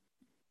on.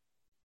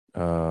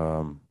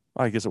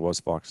 I guess it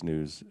was Fox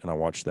News, and I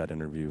watched that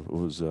interview. It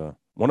was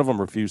one of them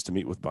refused to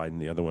meet with Biden.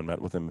 The other one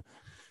met with him.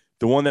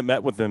 The one that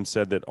met with him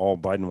said that all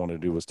Biden wanted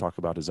to do was talk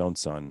about his own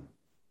son.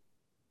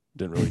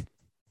 Didn't really.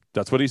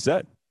 That's what he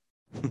said.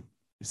 He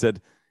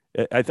said.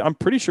 I'm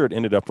pretty sure it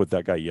ended up with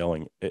that guy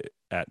yelling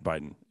at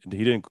Biden.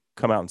 He didn't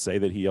come out and say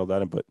that he yelled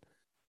at him, but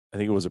I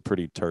think it was a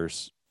pretty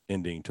terse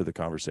ending to the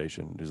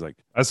conversation. He's like,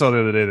 I saw the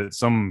other day that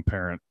some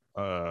parent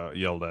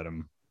yelled at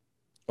him.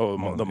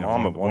 Oh, the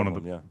mom of one of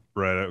them, yeah.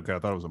 Right. Okay, I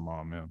thought it was a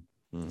mom. Yeah.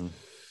 Mm-hmm.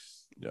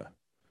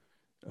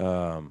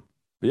 Yeah.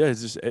 Yeah.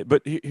 It's just.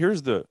 But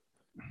here's the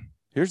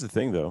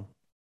thing, though.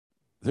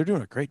 They're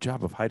doing a great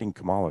job of hiding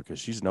Kamala because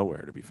she's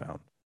nowhere to be found.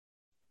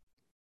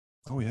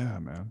 Oh yeah,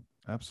 man.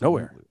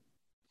 Absolutely. Nowhere.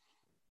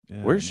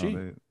 Yeah, where's she?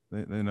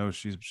 They know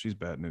she's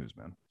bad news,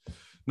 man.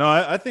 No,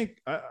 I think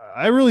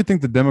I really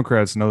think the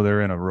Democrats know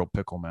they're in a real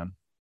pickle, man.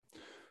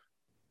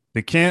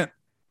 They can't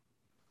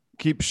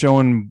keep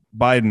showing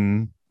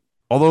Biden,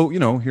 although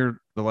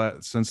here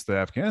since the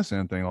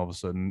Afghanistan thing, all of a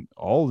sudden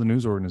all the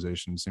news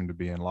organizations seem to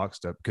be in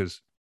lockstep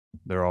because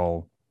they're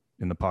all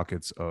in the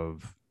pockets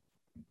of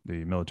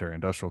the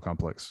military-industrial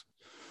complex.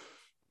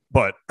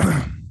 But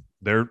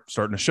they're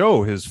starting to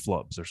show his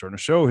flubs. They're starting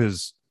to show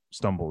his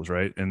stumbles,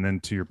 right? And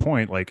then to your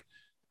point, like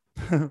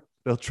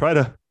they'll try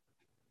to,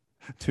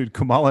 dude,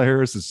 Kamala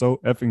Harris is so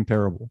effing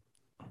terrible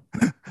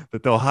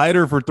that they'll hide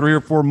her for 3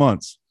 or 4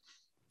 months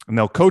and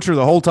they'll coach her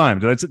the whole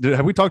time.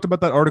 Have we talked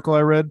about that article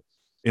I read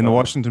in the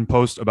Washington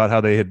Post about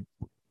how they had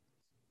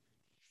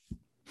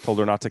told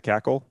her not to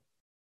cackle?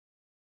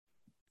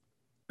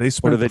 They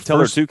spent or did they tell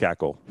her to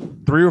cackle?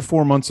 3 or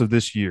 4 months of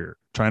this year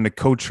trying to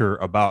coach her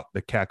about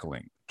the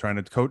cackling,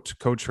 trying to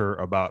coach her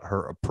about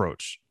her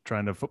approach,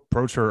 trying to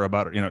approach her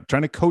about,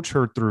 trying to coach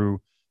her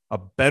through a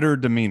better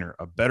demeanor,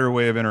 a better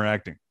way of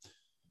interacting.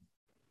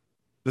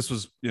 This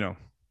was,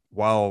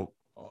 while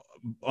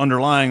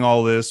underlying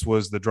all this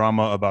was the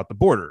drama about the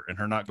border and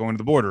her not going to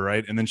the border,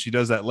 right? And then she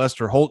does that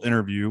Lester Holt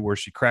interview where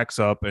she cracks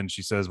up and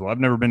she says, well, I've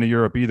never been to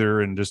Europe either,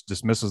 and just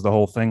dismisses the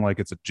whole thing like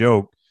it's a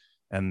joke.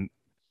 And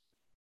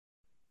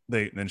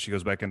then she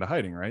goes back into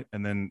hiding, right?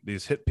 And then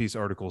these hit piece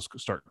articles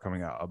start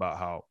coming out about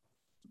how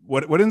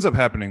what ends up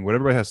happening, what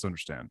everybody has to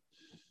understand,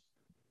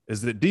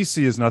 is that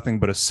DC is nothing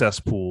but a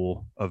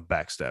cesspool of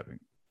backstabbing,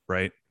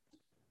 right?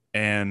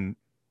 And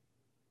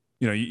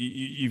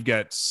you've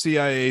got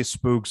CIA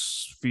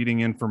spooks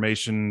feeding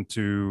information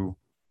to.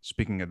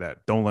 Speaking of that,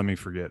 don't let me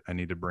forget. I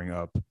need to bring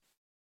up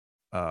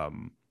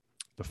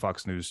the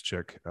Fox News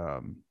chick,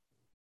 Dana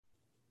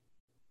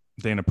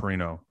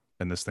Perino,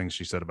 and this thing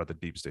she said about the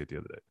deep state the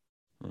other day.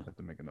 I have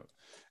to make a note.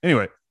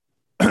 Anyway,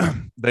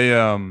 they,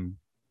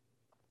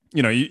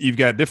 you've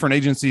got different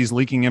agencies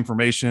leaking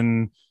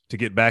information to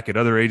get back at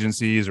other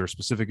agencies or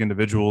specific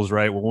individuals,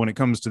 right? Well, when it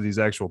comes to these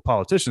actual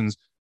politicians,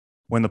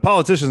 when the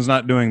politician's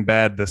not doing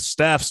bad, the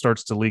staff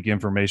starts to leak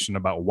information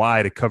about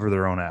why to cover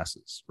their own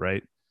asses,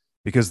 right?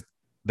 Because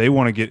they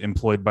want to get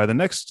employed by the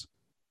next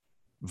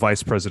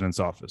vice president's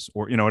office,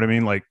 or you know what I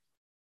mean? Like,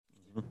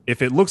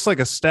 if it looks like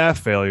a staff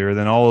failure,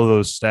 then all of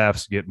those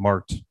staffs get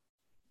marked,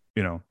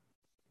 you know,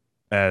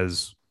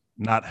 as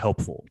not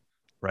helpful,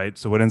 right?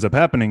 So what ends up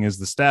happening is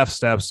the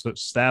staffs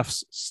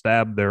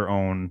stab their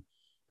own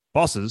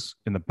bosses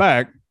in the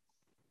back,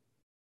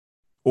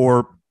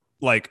 or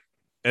like,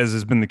 as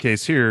has been the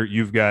case here,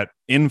 you've got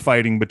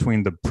infighting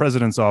between the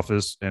president's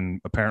office and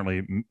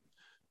apparently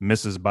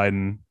Mrs.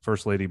 Biden,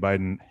 First Lady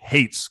Biden,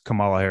 hates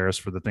Kamala Harris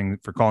for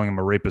calling him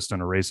a rapist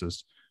and a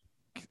racist.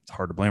 It's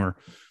hard to blame her.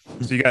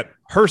 So you got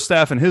her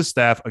staff and his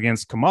staff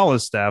against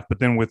Kamala's staff, but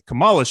then with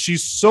Kamala,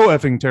 she's so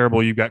effing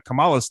terrible. You've got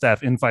Kamala's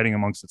staff infighting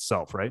amongst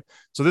itself, right?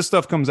 So this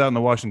stuff comes out in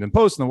the Washington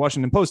Post, and the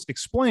Washington Post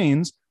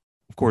explains,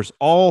 of course,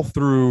 all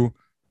through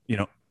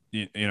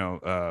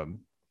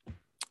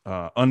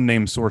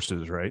unnamed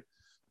sources, right,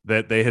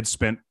 that they had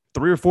spent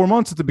 3 or 4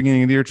 months at the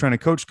beginning of the year trying to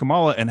coach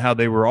Kamala, and how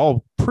they were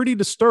all pretty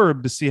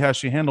disturbed to see how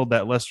she handled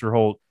that Lester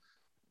Holt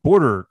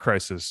border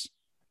crisis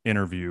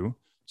interview.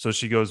 So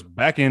she goes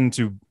back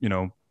into,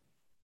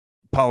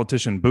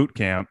 politician boot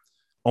camp,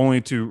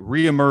 only to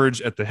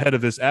reemerge at the head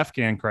of this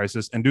Afghan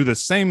crisis and do the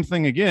same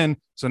thing again.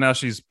 So now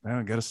she's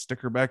got to stick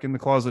her back in the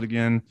closet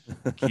again.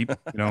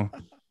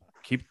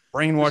 Keep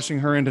brainwashing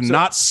her into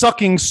not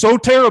sucking so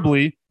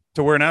terribly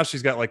to where now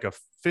she's got like a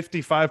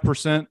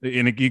 55%,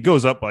 and it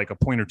goes up like a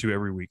point or two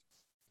every week.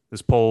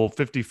 This poll,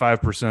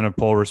 55% of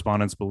poll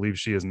respondents believe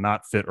she is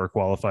not fit or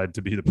qualified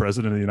to be the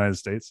president of the United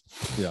States.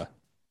 Yeah.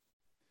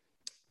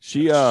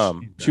 She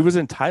was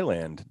in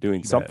Thailand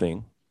doing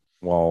something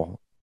while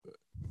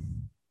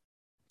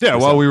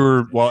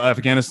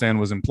Afghanistan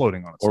was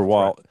imploding on itself. Or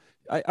while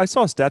I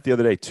saw a stat the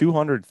other day,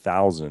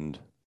 200,000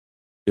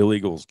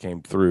 illegals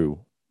came through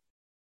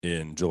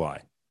in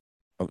July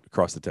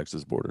across the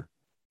Texas border.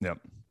 Yep.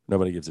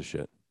 Nobody gives a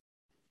shit.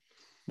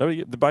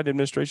 The Biden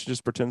administration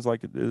just pretends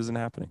like it isn't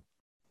happening.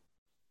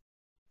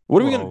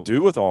 What are we going to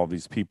do with all of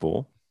these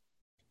people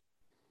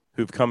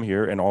who've come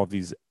here and all of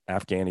these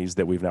Afghanis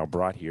that we've now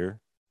brought here?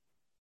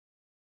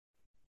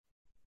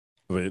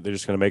 They're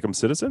just going to make them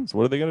citizens?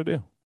 What are they going to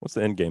do? What's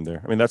the end game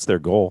there? I mean, that's their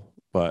goal,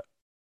 but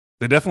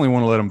they definitely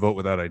want to let them vote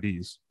without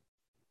IDs.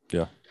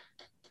 Yeah.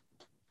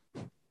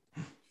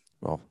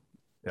 Well,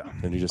 yeah.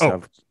 Then you just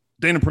have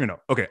Dana Perino.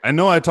 Okay, I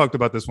know I talked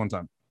about this one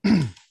time.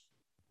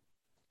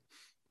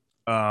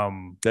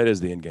 That is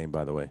the end game,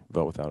 by the way.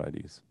 Vote without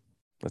IDs.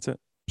 That's it.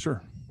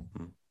 Sure.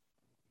 Why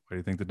do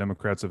you think the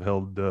Democrats have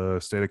held the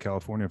state of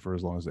California for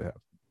as long as they have?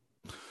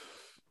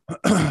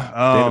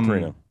 Dana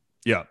Perino.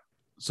 Yeah.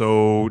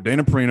 So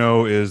Dana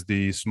Perino is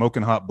the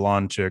smoking hot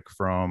blonde chick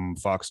from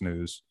Fox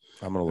News.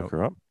 I'm gonna look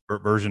her up.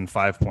 Version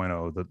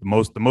 5.0,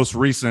 the most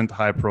recent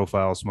high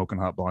profile smoking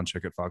hot blonde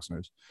chick at Fox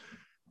News.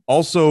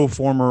 Also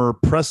former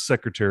press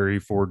secretary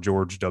for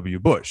George W.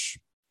 Bush.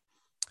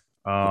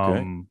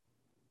 Okay.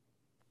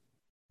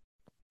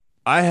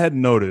 I had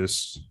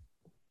noticed.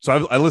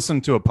 So I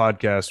listened to a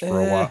podcast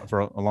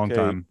for a long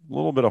time. A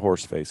little bit of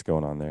horse face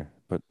going on there,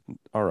 but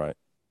all right.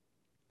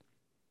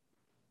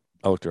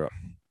 I looked her up.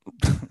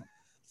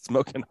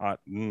 Smoking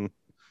hot,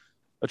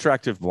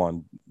 attractive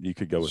blonde. You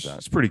could go with that.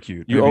 It's pretty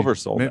cute. You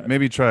oversold that.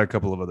 Maybe try a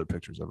couple of other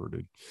pictures of her,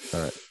 dude.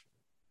 All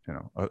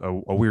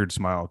right. A weird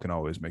smile can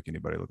always make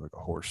anybody look like a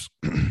horse.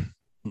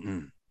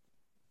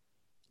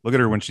 Look at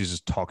her when she's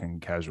just talking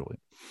casually.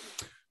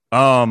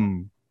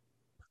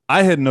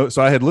 I had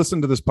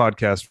listened to this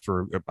podcast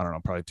for, I don't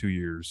know, probably 2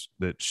 years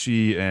that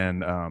she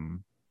and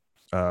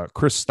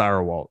Chris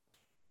Stirewalt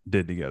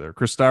did together.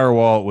 Chris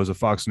Stirewalt was a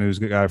Fox News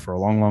guy for a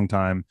long, long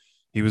time.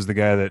 He was the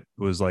guy that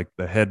was like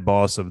the head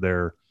boss of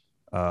their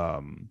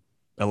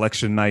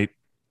election night,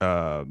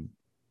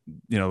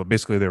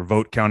 basically their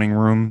vote counting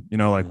room,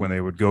 like when they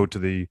would go to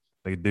the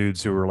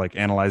dudes who were like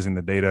analyzing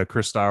the data.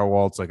 Chris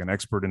Stirewalt's like an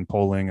expert in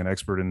polling, an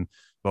expert in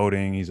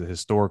voting. He's a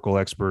historical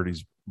expert.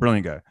 He's a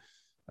brilliant guy.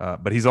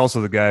 But he's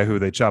also the guy who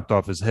they chopped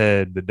off his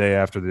head the day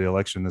after the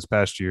election this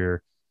past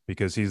year,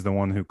 because he's the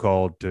one who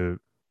called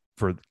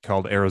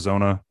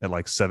Arizona at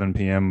like 7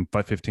 p.m.,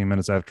 15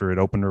 minutes after it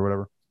opened or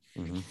whatever.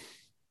 Mm-hmm.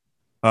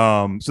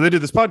 So they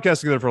did this podcast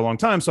together for a long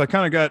time. So I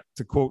kind of got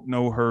to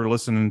know her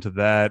listening to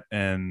that.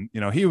 And,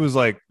 he was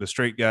like the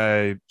straight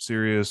guy,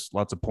 serious,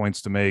 lots of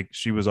points to make.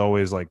 She was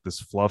always like this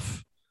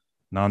fluff,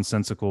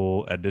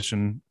 nonsensical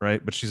addition,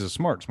 right? But she's a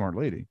smart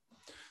lady.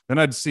 Then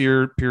I'd see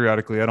her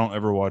periodically. I don't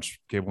ever watch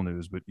cable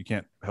news, but you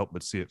can't help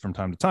but see it from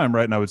time to time,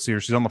 right? And I would see her.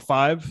 She's on the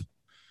 5.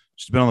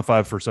 She's been on the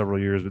 5 for several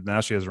years, but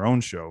now she has her own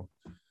show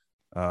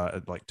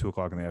at like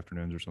 2:00 in the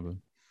afternoons or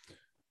something.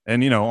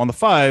 And, on the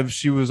 5,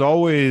 she was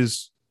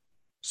always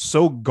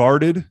so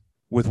guarded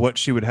with what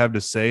she would have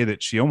to say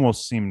that she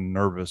almost seemed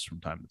nervous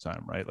from time to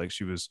time, right? Like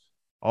she was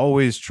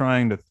always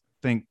trying to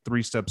think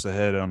 3 steps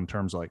ahead on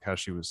terms of like how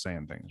she was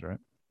saying things, right?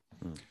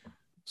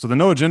 So the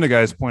No Agenda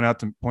guys point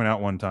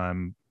out one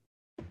time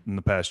in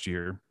the past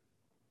year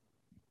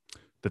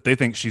that they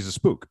think she's a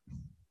spook,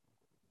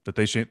 that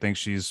they think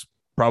she's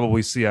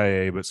probably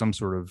CIA, but some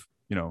sort of,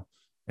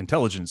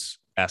 intelligence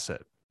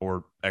asset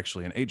or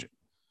actually an agent.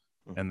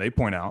 And they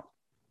point out,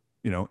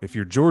 if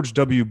you're George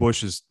W.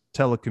 Bush's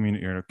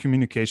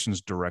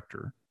communications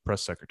director,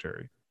 press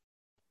secretary,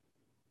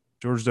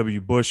 George W.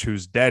 Bush,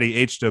 whose daddy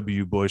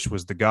H.W. Bush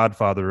was the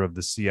godfather of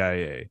the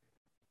CIA,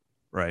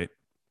 right?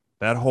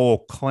 That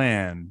whole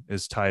clan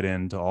is tied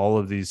into all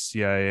of these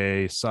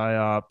CIA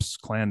psyops,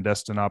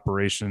 clandestine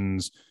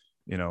operations,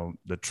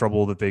 the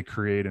trouble that they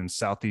create in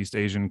Southeast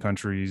Asian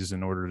countries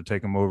in order to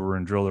take them over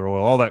and drill their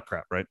oil, all that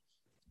crap, right?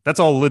 That's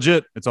all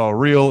legit. It's all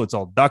real. It's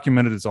all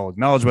documented. It's all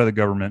acknowledged by the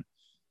government.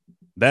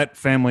 That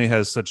family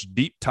has such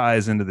deep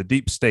ties into the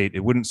deep state. It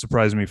wouldn't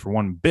surprise me for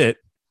one bit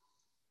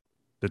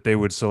that they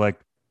would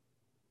select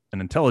an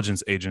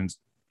intelligence agent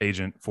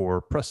for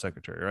press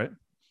secretary, right?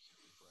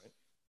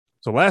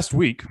 So last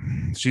week,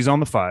 she's on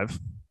the 5.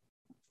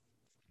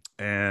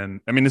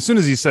 And I mean, as soon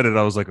as he said it,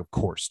 I was like, of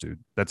course,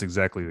 dude, that's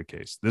exactly the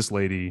case. This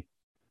lady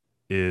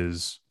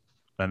is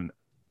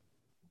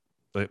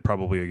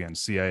probably, again,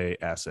 CIA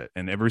asset.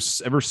 And ever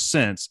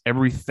since,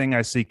 everything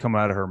I see come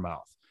out of her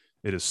mouth,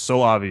 it is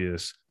so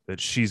obvious that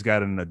she's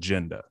got an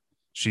agenda.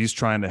 She's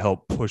trying to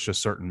help push a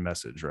certain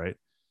message, right?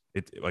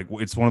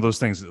 It's one of those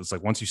things. It's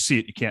like, once you see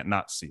it, you can't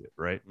not see it,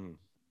 right?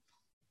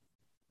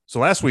 So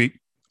last week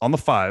on the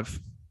 5,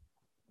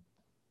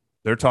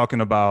 they're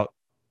talking about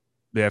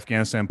the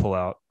Afghanistan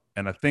pullout.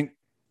 And I think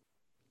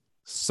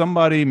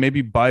somebody,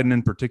 maybe Biden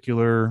in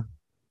particular,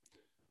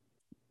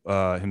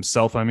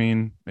 himself,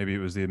 maybe it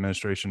was the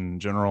administration in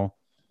general,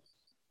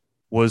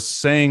 was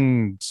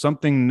saying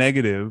something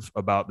negative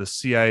about the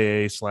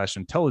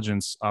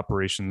CIA/intelligence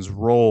operations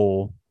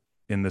role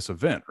in this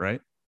event, right?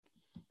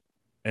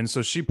 And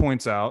so she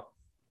points out,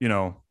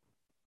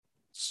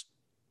 it's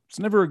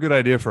never a good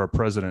idea for a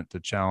president to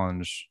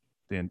challenge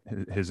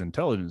his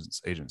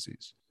intelligence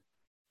agencies,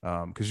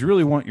 because you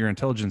really want your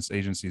intelligence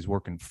agencies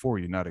working for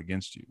you, not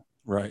against you.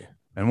 Right.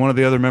 And one of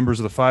the other members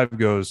of the 5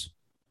 goes,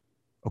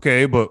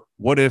 okay, but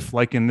what if,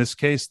 like in this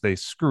case, they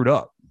screwed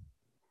up?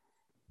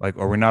 Like,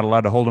 are we not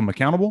allowed to hold them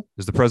accountable?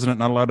 Is the president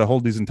not allowed to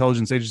hold these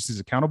intelligence agencies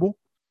accountable?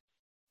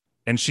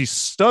 And she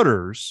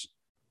stutters.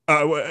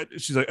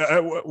 She's like,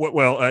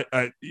 well,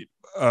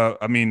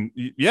 I mean,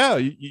 yeah,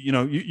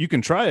 you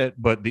can try it,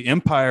 but the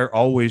empire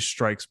always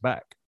strikes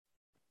back.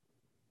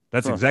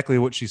 That's exactly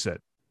what she said.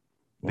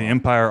 The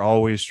empire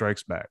always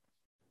strikes back.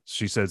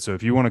 She said, so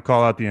if you want to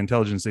call out the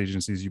intelligence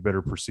agencies, you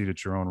better proceed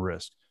at your own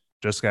risk.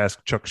 Just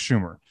ask Chuck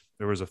Schumer.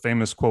 There was a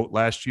famous quote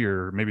last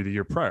year, maybe the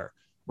year prior,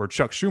 where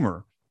Chuck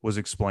Schumer was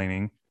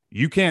explaining,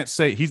 you can't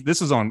say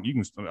this is on,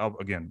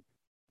 again,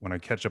 when I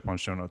catch up on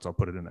show notes, I'll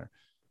put it in there,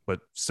 but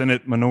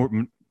Senate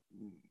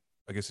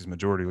I guess he's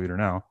majority leader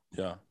now.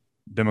 Yeah.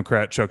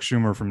 Democrat Chuck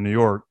Schumer from New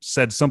York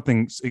said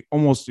something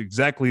almost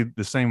exactly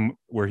the same,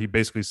 where he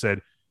basically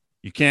said,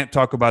 you can't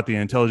talk about the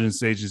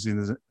intelligence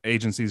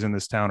agencies in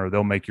this town, or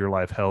they'll make your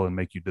life hell and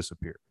make you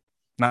disappear.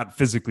 Not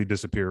physically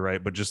disappear,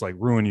 right? But just like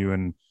ruin you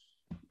and,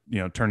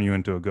 turn you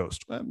into a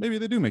ghost. Well, maybe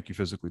they do make you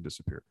physically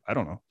disappear. I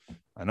don't know.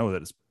 I know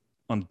that it's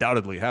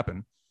undoubtedly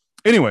happened.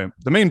 Anyway,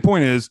 the main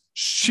point is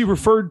she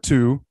referred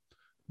to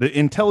the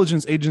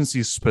intelligence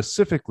agencies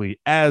specifically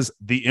as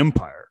the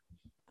empire,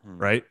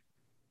 right?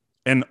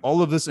 And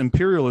all of this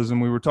imperialism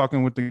we were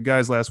talking with the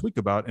guys last week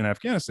about in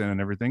Afghanistan and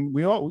everything,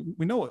 we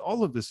know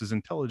all of this is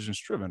intelligence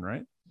driven,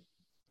 right?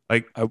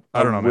 Like, I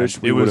don't know, man.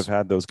 Wish we would have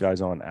had those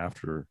guys on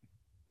after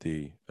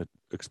the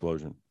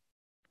explosion.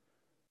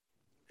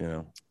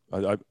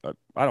 I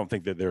don't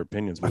think that their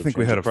opinions. I think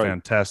we had a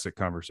fantastic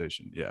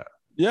conversation. Yeah.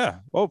 Yeah.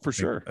 Oh, for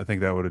sure. I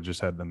think that would have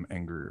just had them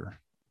angrier.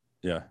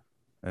 Yeah.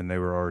 And they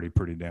were already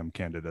pretty damn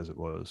candid as it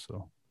was.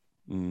 So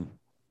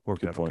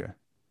worked out okay.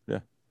 Yeah.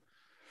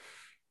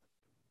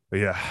 But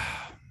yeah,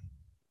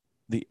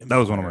 that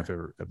was one of my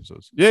favorite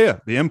episodes. Yeah.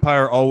 The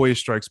empire always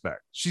strikes back.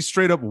 She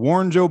straight up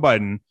warned Joe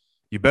Biden,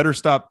 you better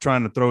stop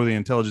trying to throw the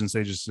intelligence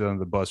agency under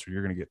the bus or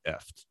you're going to get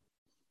effed.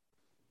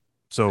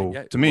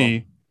 So to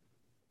me,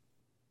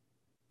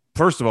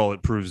 first of all,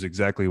 it proves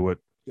exactly what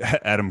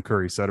Adam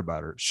Curry said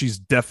about her. She's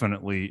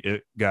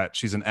definitely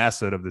she's an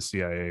asset of the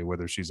CIA,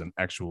 whether she's an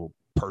actual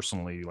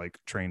personally like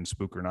trained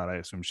spook or not. I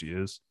assume she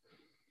is.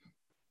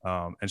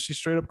 And she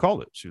straight up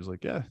called it. She was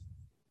like, yeah,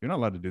 you're not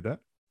allowed to do that.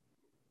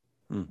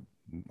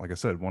 Like I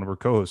said, one of her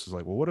co-hosts is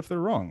like, well, what if they're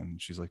wrong?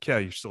 And she's like, yeah,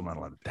 you're still not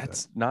allowed to do that.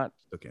 That's not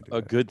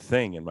a good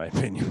thing, in my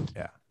opinion.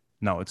 Yeah.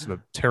 No, it's a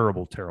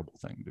terrible, terrible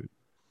thing, dude.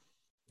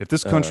 If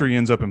this country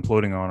ends up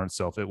imploding on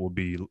itself, it will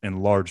be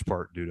in large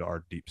part due to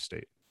our deep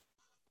state.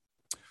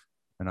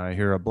 And I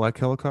hear a black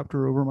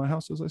helicopter over my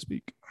house as I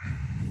speak.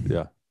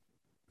 Yeah.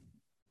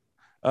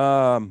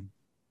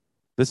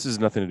 This has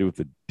nothing to do with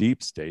the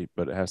deep state,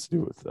 but it has to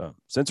do with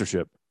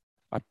censorship.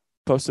 I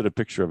posted a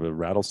picture of a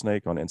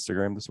rattlesnake on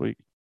Instagram this week.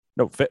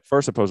 No,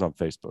 first I posted on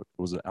Facebook.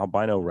 It was an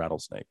albino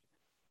rattlesnake.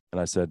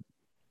 And I said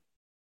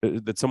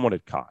that someone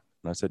had caught.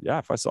 And I said, yeah,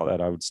 if I saw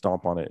that, I would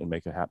stomp on it and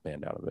make a hat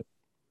band out of it.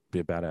 Be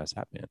a badass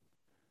hat band.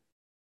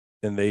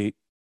 And they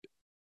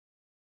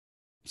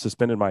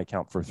suspended my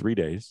account for 3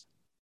 days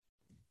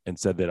and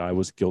said that I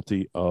was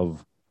guilty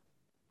of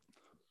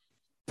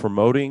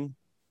promoting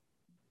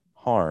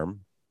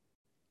harm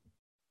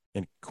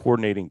and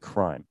coordinating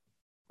crime.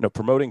 No,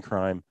 promoting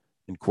crime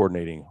and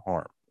coordinating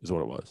harm is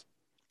what it was.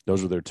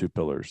 Those are their two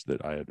pillars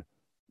that I had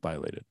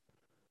violated.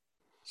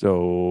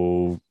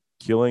 So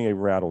killing a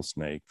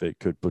rattlesnake that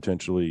could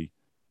potentially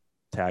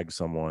tag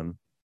someone,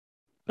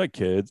 like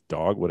kids,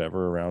 dog,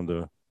 whatever, around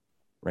the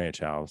ranch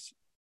house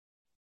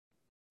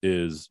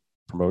is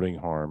promoting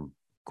harm,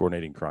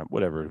 coordinating crime,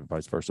 whatever,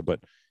 vice versa. But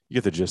you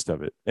get the gist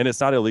of it. And it's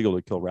not illegal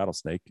to kill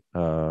rattlesnake.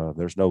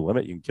 There's no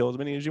limit. You can kill as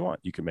many as you want.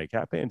 You can make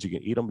hat bands. You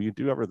can eat them. You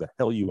can do whatever the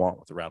hell you want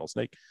with a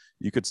rattlesnake.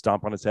 You could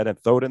stomp on its head and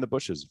throw it in the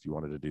bushes if you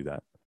wanted to do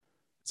that.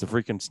 It's a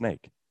freaking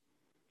snake.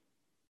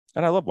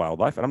 And I love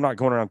wildlife. And I'm not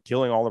going around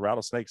killing all the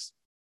rattlesnakes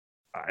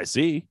I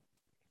see.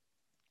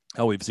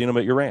 Hell, we've seen them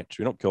at your ranch.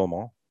 We don't kill them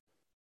all.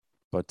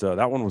 But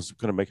that one was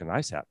going to make a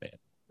nice hat band.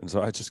 And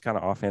so I just kind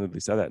of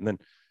offhandedly said that. And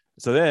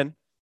then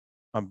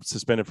I'm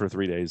suspended for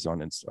 3 days on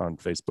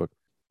Facebook.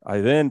 I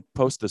then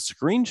post a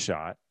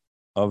screenshot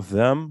of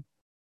them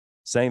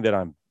saying that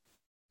I'm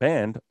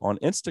banned on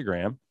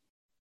Instagram,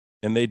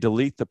 and they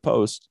delete the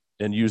post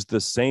and use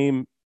the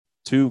same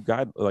two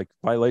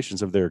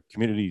violations of their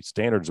community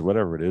standards or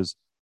whatever it is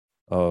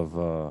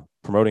of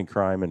promoting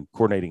crime and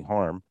coordinating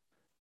harm.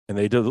 And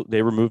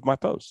they removed my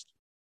post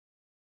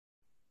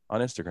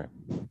on Instagram.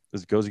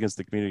 This goes against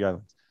the community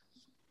guidelines.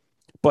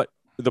 But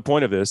the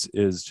point of this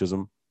is,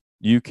 Chisholm,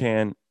 you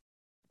can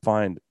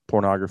find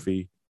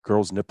pornography,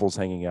 girls' nipples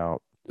hanging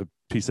out, a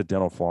piece of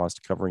dental floss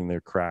covering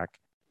their crack.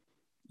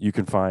 You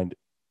can find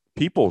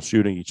people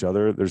shooting each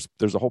other.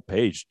 There's a whole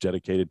page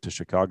dedicated to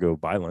Chicago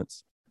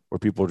violence where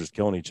people are just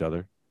killing each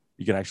other.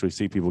 You can actually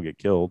see people get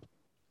killed.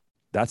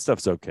 That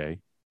stuff's okay.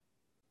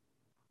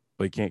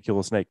 But you can't kill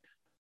a snake.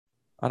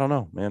 I don't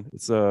know, man.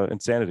 It's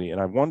insanity. And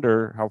I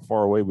wonder how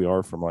far away we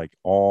are from like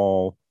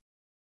all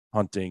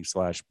hunting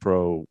 /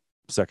 pro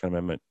Second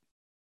Amendment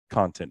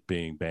content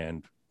being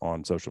banned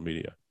on social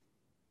media.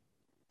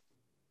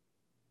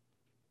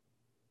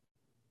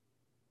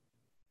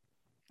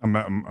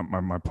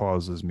 My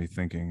pause is me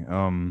thinking.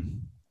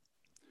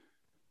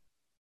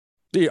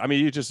 Yeah, I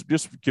mean, you just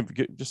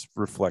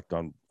reflect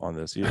on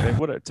this. You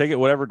take it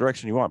whatever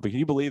direction you want. But can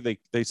you believe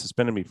they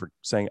suspended me for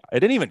saying I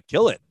didn't even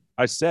kill it?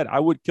 I said I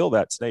would kill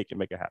that snake and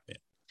make a hat band.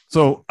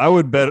 So I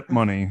would bet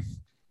money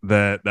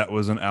that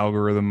was an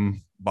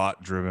algorithm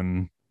bot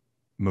driven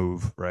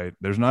move, right?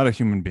 There's not a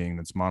human being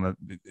that's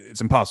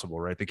it's impossible,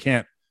 right? They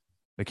can't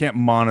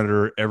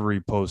monitor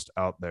every post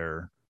out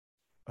there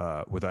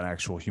with an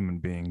actual human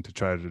being to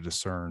try to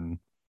discern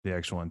the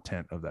actual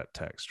intent of that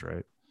text,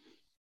 right?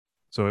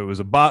 So it was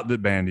a bot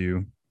that banned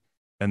you.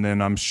 And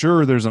then I'm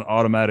sure there's an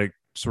automatic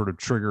sort of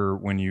trigger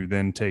when you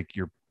then take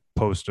your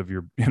post of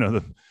your,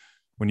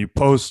 when you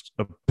post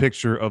a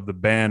picture of the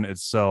ban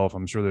itself,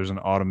 I'm sure there's an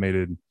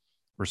automated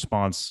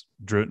response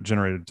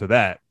generated to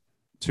that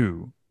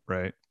too,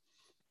 right?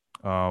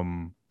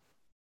 That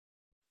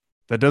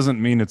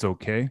doesn't mean it's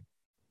okay,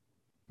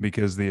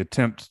 because the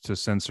attempt to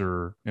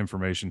censor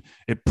information,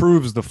 it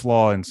proves the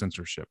flaw in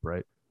censorship,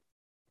 right?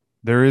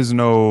 There is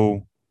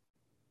no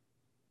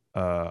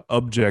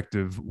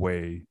objective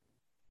way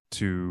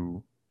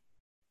to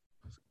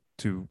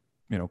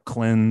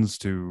cleanse,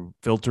 to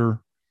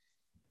filter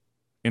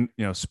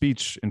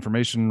speech,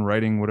 information,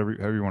 writing,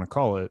 however you want to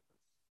call it,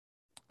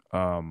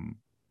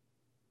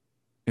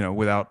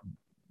 without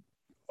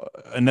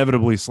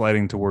inevitably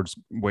sliding towards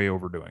way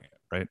overdoing it,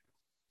 right?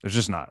 There's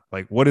just not,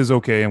 like, what is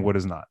okay and what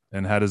is not,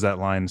 and how does that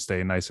line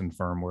stay nice and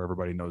firm where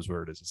everybody knows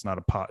where it is? It's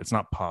not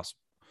possible.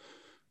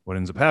 What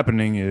ends up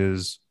happening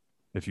is,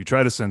 if you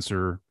try to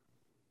censor,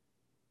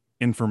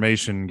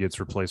 information gets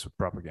replaced with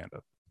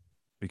propaganda,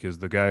 because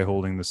the guy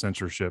holding the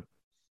censorship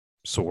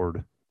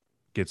sword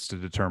gets to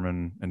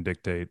determine and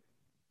dictate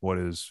what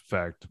is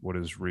fact, what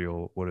is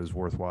real, what is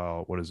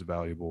worthwhile, what is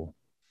valuable.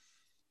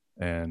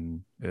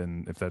 And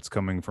if that's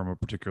coming from a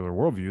particular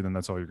worldview, then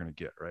that's all you're going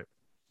to get, right?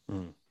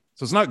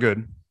 So it's not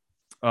good.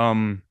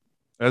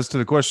 As to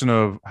the question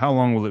of how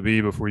long will it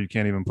be before you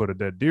can't even put a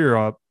dead deer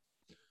up,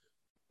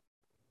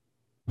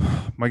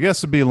 my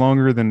guess would be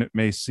longer than it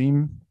may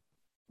seem,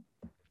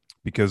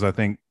 because I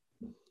think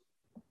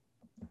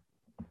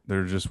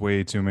there are just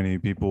way too many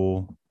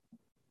people.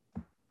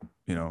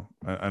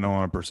 I know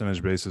on a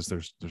percentage basis,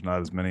 there's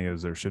not as many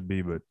as there should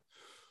be, but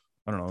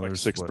I don't know. Like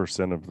there's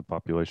 6% of the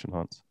population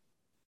hunts.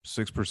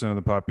 6% of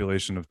the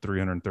population of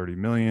 330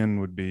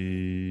 million would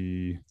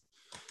be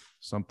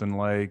something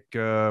like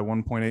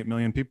 1.8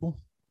 million people,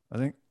 I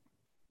think.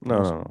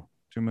 No.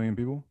 2 million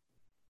people?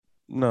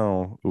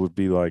 No, it would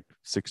be like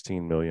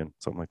 16 million,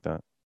 something like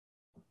that.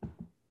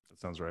 That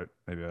sounds right.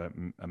 Maybe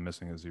I'm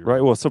missing a zero.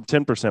 Right. Well, so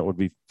 10% would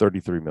be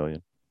 33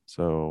 million.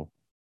 So,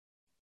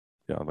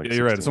 yeah, like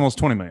you're right. It's almost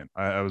 20 million.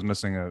 I was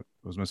missing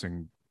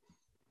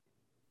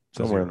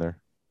somewhere in there.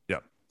 Yeah.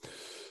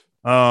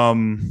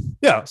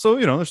 So,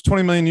 there's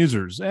 20 million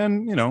users,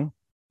 and,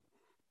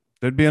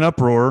 there'd be an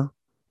uproar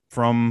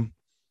from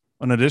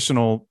an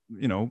additional,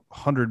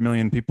 100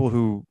 million people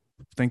who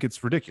think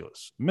it's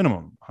ridiculous.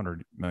 Minimum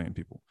 100 million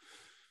people.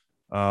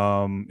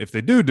 If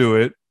they do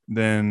it,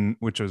 then,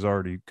 which is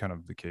already kind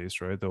of the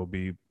case, right? There'll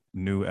be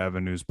new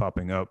avenues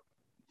popping up.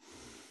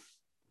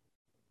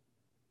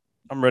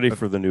 I'm ready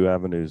for the new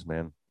avenues,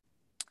 man.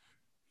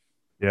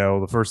 Yeah,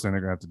 well, the first thing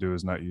they're gonna have to do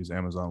is not use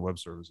Amazon Web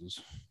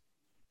Services.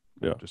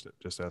 Yeah,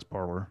 just ask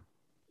Parler.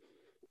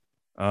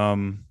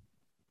 Man,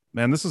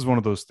 this is one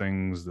of those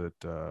things that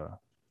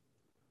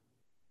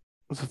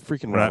it's a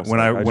freaking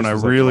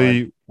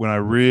when I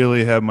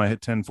really have my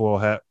tinfoil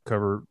hat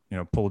cover,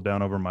 pulled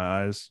down over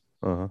my eyes.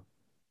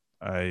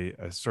 I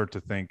start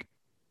to think,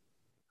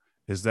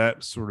 is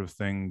that sort of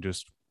thing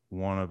just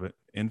one of an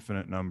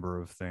infinite number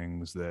of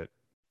things that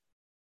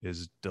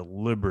is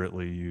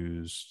deliberately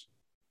used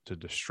to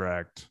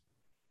distract,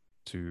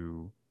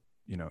 to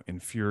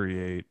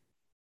infuriate,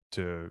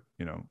 to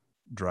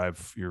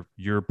drive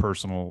your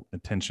personal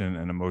attention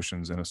and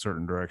emotions in a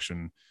certain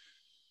direction,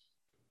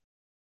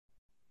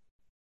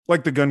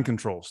 like the gun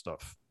control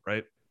stuff,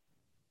 right?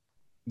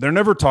 They're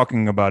never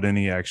talking about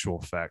any actual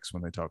facts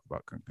when they talk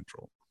about gun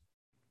control.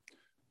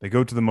 They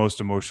go to the most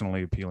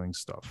emotionally appealing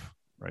stuff,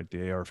 right?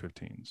 The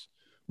AR-15s.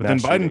 But then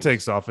Biden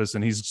takes office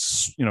and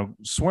he's,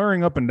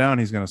 swearing up and down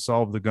he's going to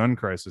solve the gun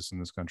crisis in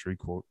this country,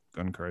 quote,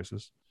 gun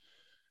crisis.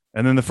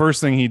 And then the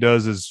first thing he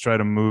does is try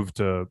to move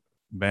to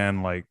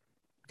ban like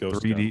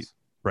ghost 3D guns.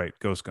 Right,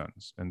 ghost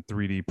guns and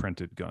 3D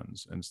printed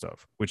guns and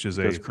stuff, which is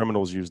because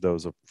criminals use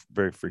those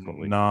very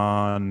frequently.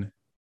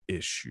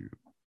 Non-issue,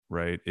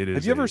 right? It is.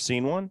 Have you ever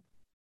seen one?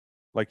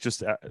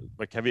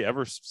 Have you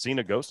ever seen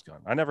a ghost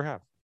gun? I never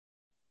have.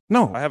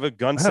 No, I have a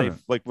gun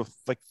safe with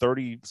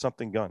 30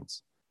 something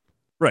guns.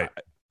 Right.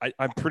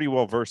 I'm pretty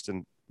well versed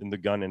in the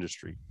gun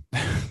industry.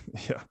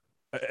 Yeah,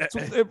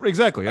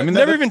 exactly. I mean,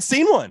 I've never even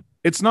seen one.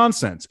 It's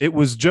nonsense. It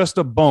was just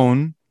a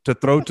bone to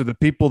throw to the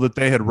people that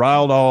they had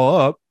riled all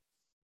up,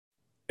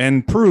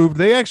 and proved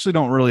they actually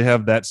don't really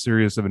have that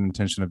serious of an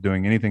intention of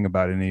doing anything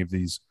about any of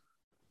these,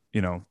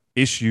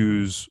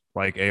 issues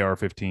like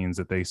AR-15s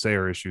that they say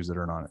are issues that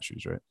are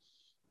non-issues,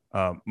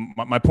 right?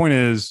 My point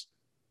is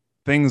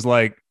things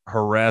like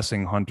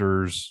harassing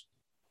hunters,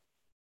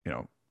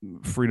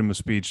 freedom of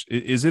speech.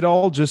 Is it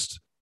all just,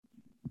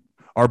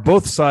 are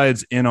both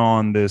sides in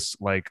on this?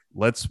 Like,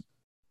 let's,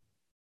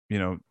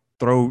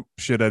 throw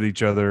shit at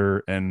each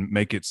other and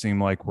make it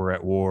seem like we're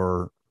at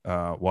war,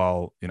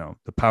 while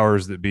the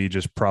powers that be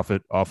just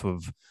profit off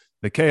of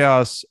the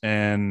chaos,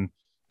 and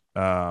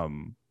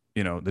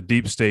the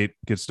deep state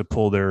gets to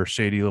pull their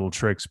shady little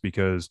tricks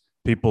because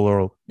people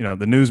are,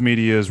 the news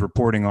media is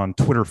reporting on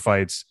Twitter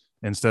fights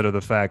instead of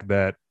the fact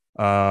that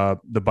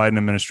the Biden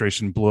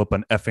administration blew up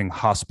an effing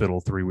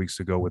hospital 3 weeks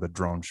ago with a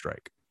drone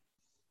strike.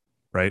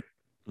 Right?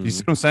 Mm-hmm. You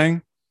see what I'm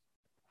saying?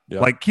 Yeah.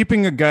 Like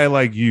keeping a guy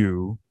like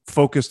you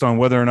focused on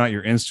whether or not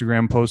your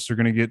Instagram posts are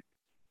going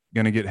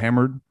to get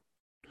hammered,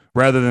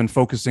 rather than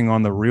focusing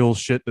on the real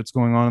shit that's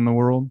going on in the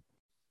world,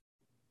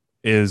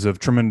 is of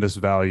tremendous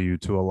value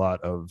to a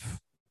lot of,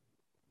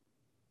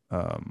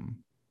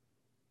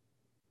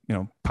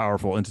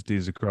 powerful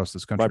entities across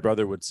this country. My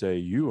brother would say,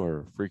 you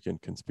are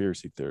freaking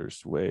conspiracy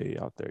theorist way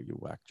out there, you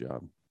whack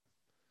job.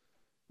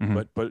 Mm-hmm.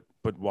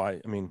 But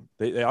why? I mean,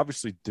 they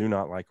obviously do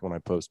not like when I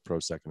post pro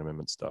Second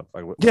Amendment stuff.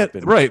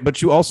 Right.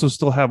 But you also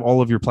still have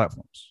all of your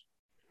platforms.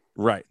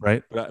 Right.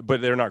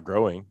 But they're not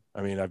growing.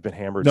 I mean, I've been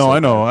hammered. No, I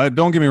know.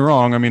 Don't get me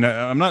wrong. I mean,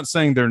 I'm not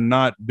saying they're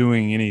not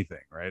doing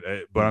anything, right?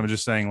 But I'm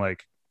just saying,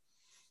 like,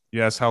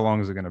 you ask how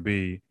long is it going to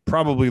be?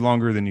 Probably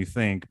longer than you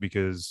think,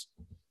 because,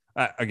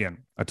 again,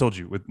 I told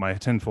you, with my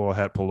tinfoil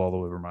hat pulled all the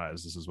way over my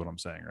eyes, this is what I'm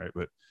saying, right?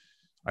 But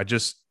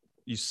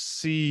you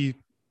see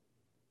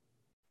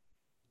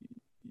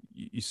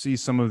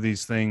some of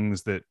these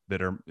things that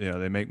are,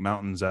 they make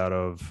mountains out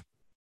of,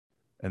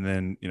 and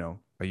then,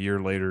 a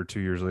year later, 2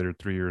 years later,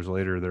 3 years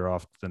later, they're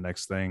off to the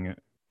next thing.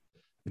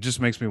 It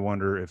just makes me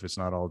wonder if it's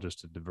not all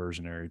just a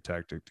diversionary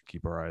tactic to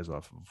keep our eyes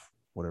off of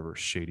whatever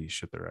shady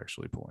shit they're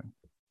actually pulling.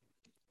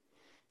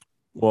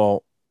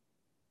 Well,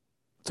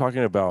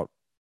 talking about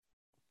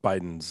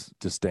Biden's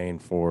disdain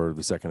for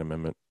the Second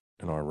Amendment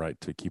and our right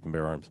to keep and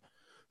bear arms.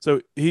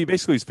 So he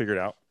basically has figured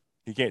out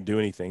he can't do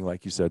anything,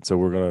 like you said.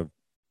 So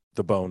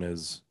the bone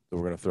is that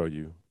we're going to throw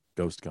you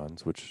ghost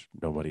guns, which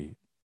nobody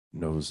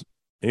knows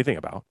anything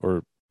about,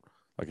 or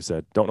like I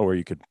said, don't know where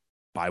you could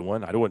buy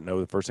one. I wouldn't know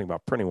the first thing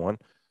about printing one.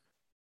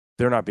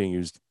 They're not being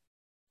used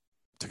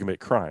to commit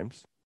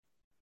crimes.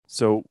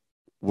 So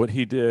what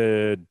he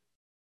did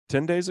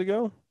 10 days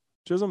ago,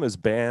 Chisholm, is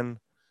ban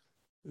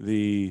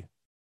the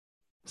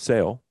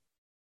sale,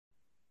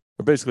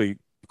 or basically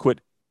quit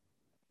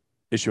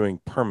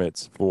issuing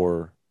permits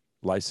for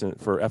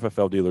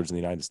FFL dealers in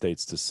the United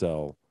States to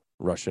sell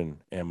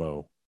Russian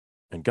ammo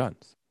and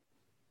guns.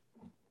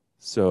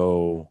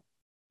 So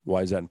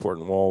why is that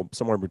important? Well,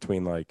 somewhere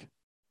between like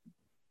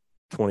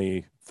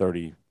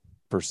 20-30%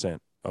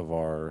 of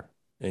our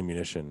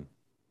ammunition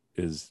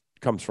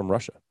comes from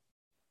Russia.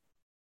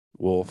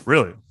 Wolf,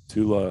 really?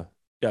 Tula,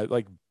 yeah,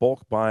 like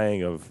bulk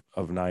buying of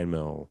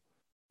 9mm,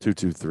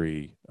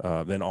 223,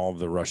 then all of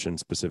the Russian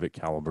specific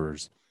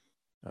calibers,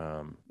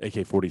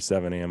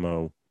 AK-47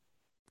 ammo.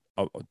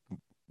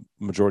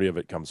 Majority of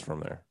it comes from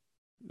there.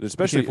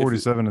 especially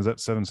AK-47 is that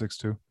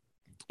 7.62?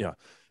 Yeah.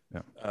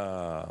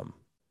 Yeah.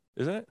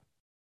 Isn't it?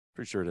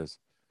 Pretty sure it is.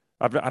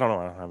 I don't know.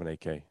 I don't have an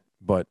AK,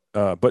 but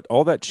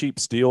all that cheap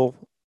steel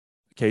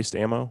cased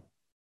ammo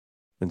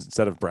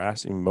instead of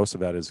brass, most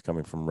of that is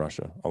coming from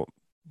Russia.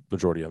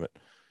 Majority of it.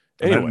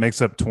 Anyway, that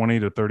makes up 20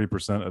 to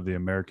 30% of the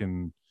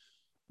American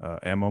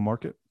ammo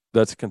market.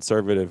 That's a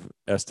conservative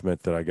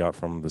estimate that I got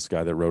from this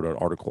guy that wrote an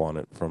article on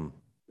it from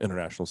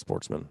International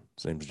Sportsman.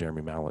 His name's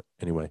Jeremy Mallett.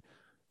 Anyway,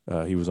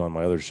 he was on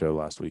my other show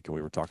last week, and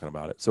we were talking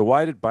about it. So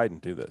why did Biden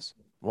do this?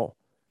 Well,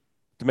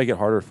 to make it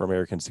harder for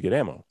Americans to get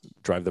ammo,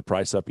 drive the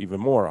price up even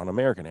more on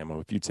American ammo.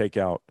 If you take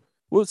out,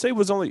 well, let's say it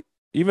was only,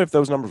 even if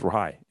those numbers were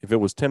high, if it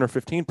was 10 or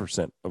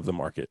 15% of the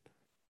market,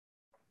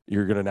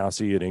 you're going to now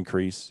see an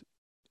increase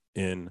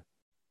in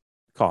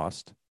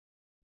cost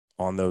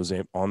on those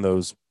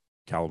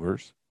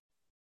calibers.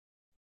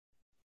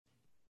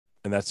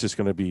 And that's just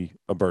going to be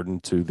a burden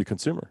to the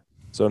consumer.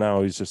 So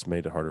now he's just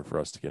made it harder for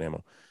us to get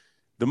ammo.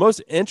 The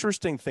most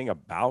interesting thing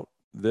about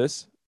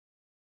this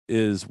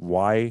is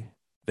why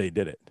they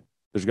did it.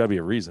 There's got to be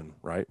a reason,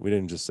 right? We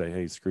didn't just say,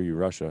 hey, screw you,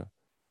 Russia.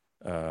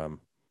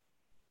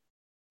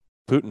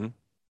 Putin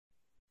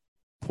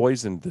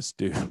poisoned this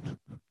dude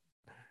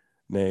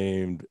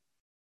named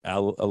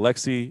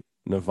Alexei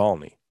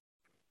Navalny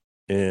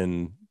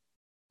in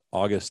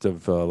August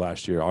of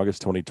last year,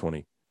 August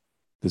 2020.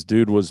 This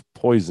dude was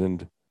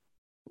poisoned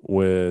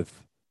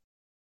with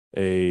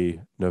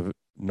a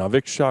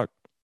Novichok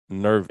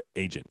nerve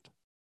agent.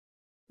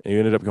 And he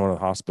ended up going to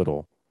the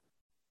hospital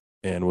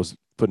and was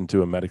put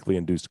into a medically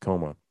induced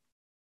coma.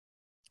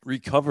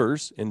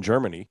 Recovers in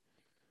Germany,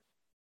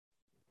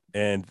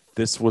 and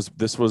this was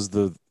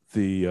the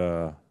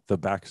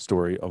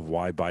backstory of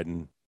why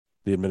Biden,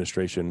 the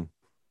administration,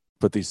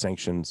 put these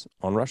sanctions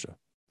on Russia,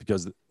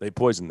 because they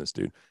poisoned this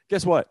dude.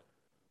 Guess what?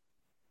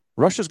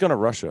 Russia's going to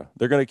Russia.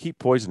 They're going to keep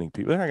poisoning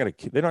people.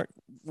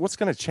 What's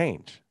going to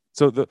change?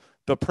 So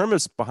the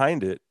premise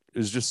behind it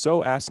is just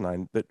so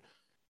asinine that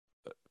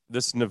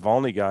this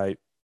Navalny guy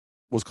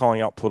was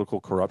calling out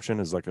political corruption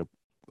as like a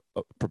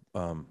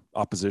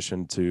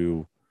opposition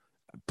to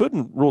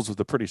Putin. Rules with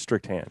a pretty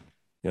strict hand,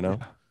 you know?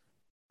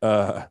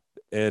 Yeah.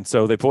 And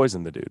so they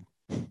poisoned the dude.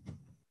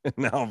 And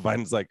now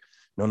Biden's like,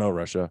 no,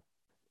 Russia.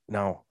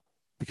 Now,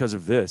 because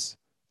of this,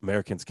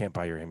 Americans can't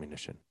buy your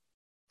ammunition.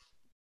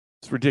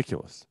 It's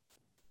ridiculous.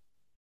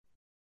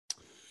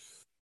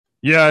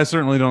 Yeah, I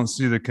certainly don't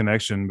see the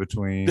connection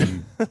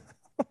between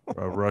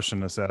a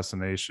Russian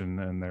assassination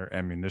and their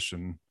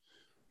ammunition.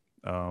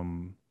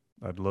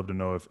 I'd love to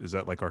know is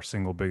that like our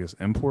single biggest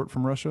import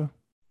from Russia?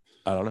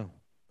 I don't know.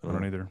 I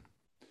don't either.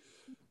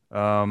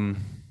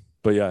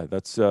 But yeah,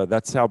 that's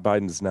how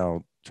Biden's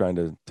now trying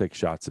to take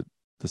shots at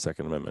the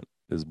Second Amendment,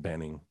 is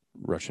banning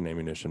Russian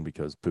ammunition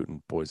because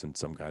Putin poisoned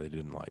some guy they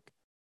didn't like.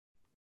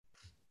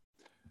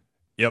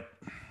 Yep.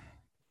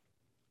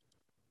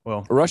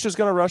 Well, Russia's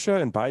going to Russia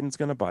and Biden's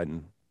going to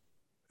Biden.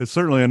 It's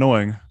certainly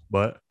annoying,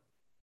 but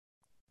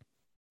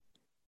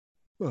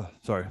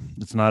sorry,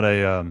 it's not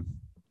a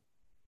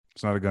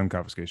gun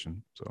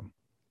confiscation. So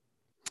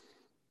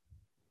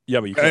yeah,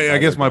 but I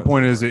guess my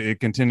point is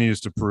it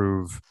continues to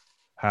prove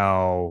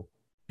how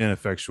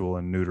ineffectual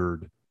and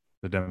neutered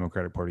the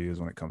Democratic Party is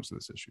when it comes to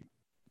this issue.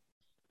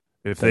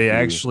 If they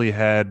actually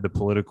had the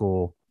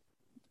political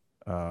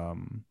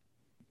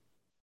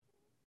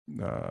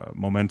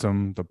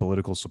momentum, the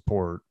political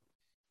support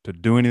to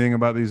do anything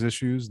about these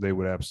issues, they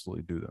would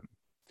absolutely do them.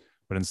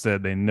 But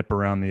instead, they nip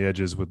around the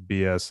edges with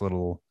BS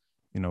little,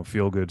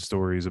 feel-good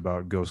stories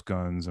about ghost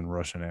guns and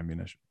Russian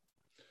ammunition.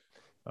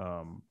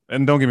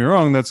 And don't get me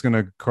wrong, that's going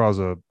to cause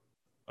like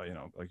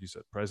you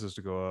said, prices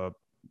to go up.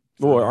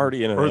 Well, we're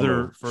already in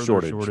further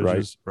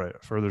shortages, right?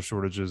 Further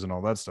shortages and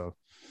all that stuff.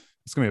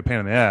 It's going to be a pain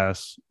in the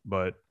ass,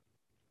 but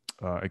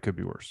it could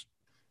be worse.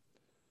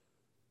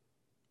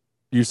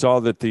 You saw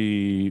that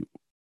the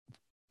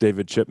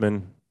David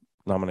Chipman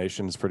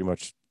nomination is pretty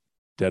much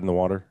dead in the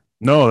water.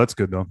 No, that's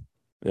good though.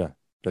 Yeah,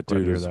 that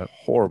dude is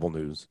horrible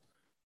news.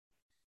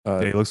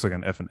 Yeah, he looks like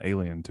an effing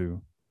alien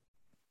too.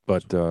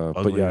 But yeah,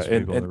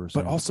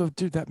 but also,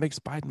 dude, that makes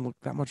Biden look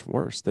that much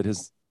worse. That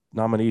his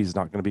nominee is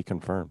not going to be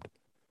confirmed.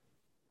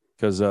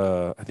 Because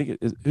I think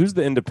who's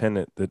the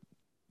independent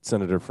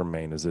senator from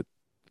Maine? Is it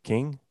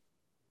King?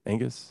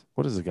 Angus?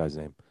 What is the guy's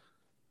name?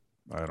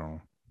 I don't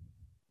know.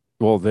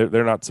 Well,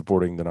 they're not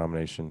supporting the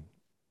nomination,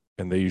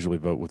 and they usually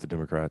vote with the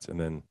Democrats. And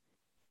then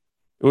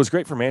it was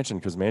great for Manchin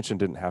because Manchin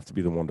didn't have to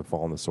be the one to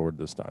fall on the sword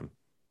this time.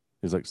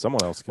 He's like,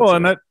 someone else can. Well,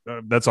 and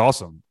that's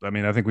awesome. I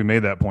mean, I think we made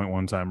that point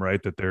one time, right?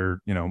 That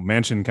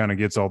Manchin kind of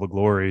gets all the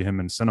glory,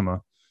 him and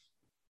Sinema.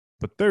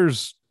 But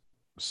there's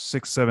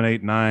 6, 7,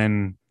 8,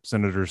 9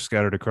 senators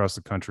scattered across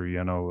the country.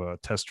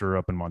 Tester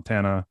up in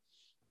Montana.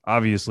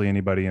 Obviously,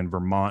 anybody in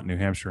Vermont, New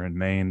Hampshire, and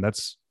Maine.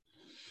 That's,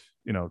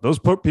 those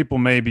people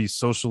may be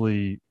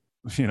socially,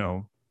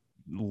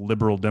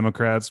 liberal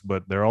Democrats,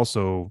 but they're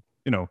also,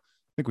 I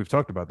think we've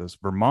talked about this.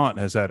 Vermont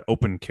has had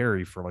open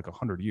carry for like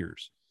 100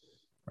 years,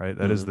 right?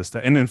 That is the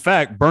state. And in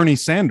fact, Bernie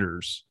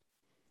Sanders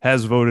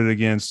has voted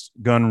against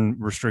gun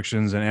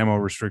restrictions and ammo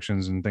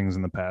restrictions and things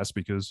in the past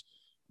because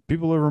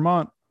people of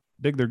Vermont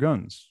dig their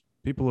guns.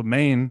 People of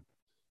Maine,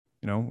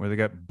 where they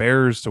got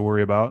bears to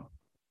worry about,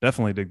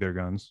 definitely dig their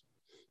guns.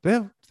 They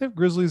have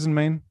grizzlies in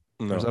Maine?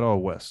 No. Or is that all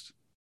west?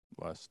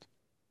 West.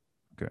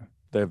 Okay.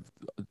 They have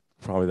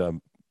probably the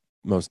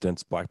most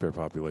dense black bear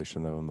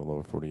population, though, in the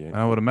lower 48.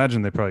 I would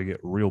imagine they probably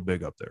get real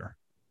big up there.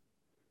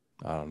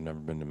 I've never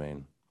been to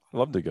Maine. I'd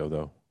love to go,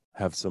 though.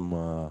 Have some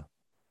a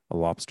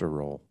lobster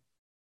roll.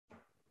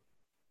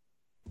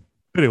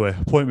 Anyway,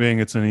 point being,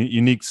 it's a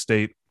unique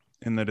state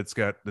in that it's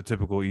got the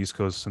typical East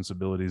Coast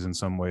sensibilities in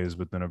some ways,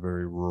 but then a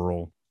very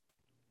rural,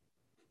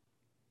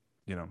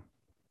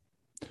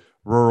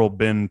 rural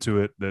bend to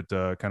it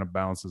that kind of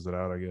balances it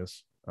out, I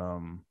guess.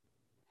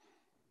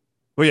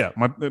 But yeah,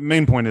 my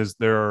main point is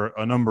there are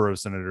a number of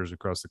senators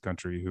across the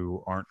country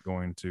who aren't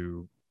going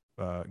to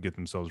get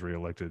themselves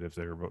reelected if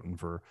they're voting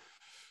for,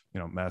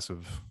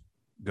 massive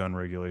gun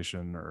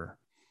regulation or,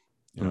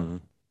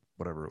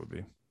 whatever it would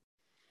be.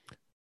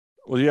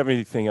 Well, do you have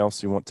anything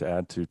else you want to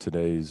add to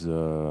today's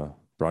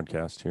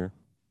broadcast here?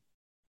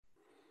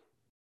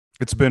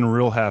 It's been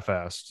real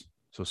half-assed.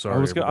 So sorry.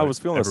 I was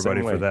feeling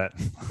everybody the same for way. that.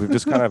 We've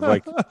just kind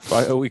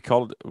of we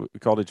called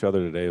each other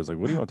today. It was like,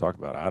 what do you want to talk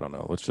about? I don't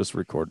know. Let's just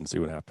record and see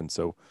what happens.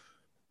 So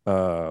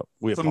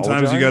we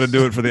sometimes you got to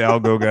do it for the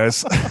algo,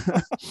 guys.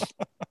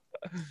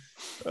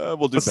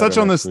 We'll do. Let's touch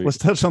on this. Let's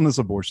touch on this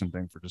abortion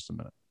thing for just a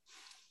minute.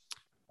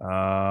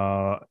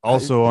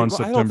 Also on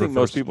September 1st. I don't think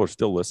most people are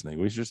still listening.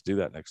 We should just do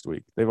that next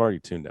week. They've already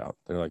tuned out.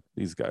 They're like,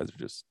 these guys are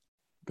just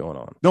going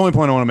on. The only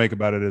point I want to make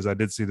about it is I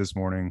did see this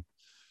morning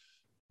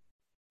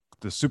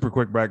the super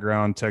quick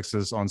background.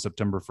 Texas on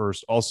September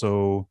 1st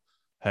also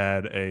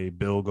had a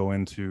bill go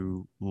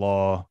into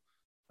law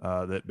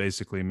that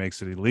basically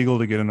makes it illegal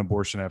to get an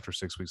abortion after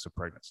 6 weeks of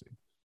pregnancy.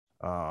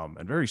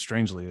 And very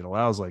strangely, it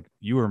allows like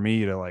you or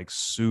me to like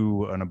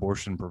sue an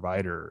abortion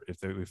provider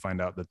if we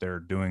find out that they're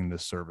doing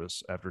this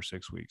service after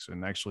 6 weeks,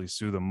 and actually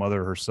sue the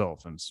mother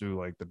herself and sue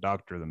like the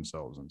doctor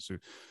themselves and sue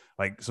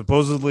like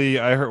supposedly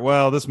I heard,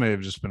 well, this may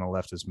have just been a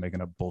leftist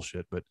making up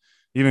bullshit, but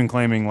even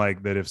claiming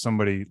like that if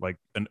somebody like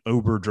an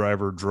Uber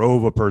driver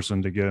drove a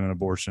person to get an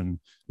abortion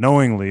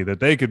knowingly that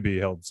they could be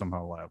held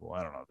somehow liable.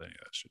 I don't know if any of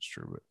that shit's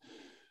true,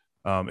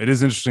 but it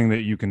is interesting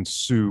that you can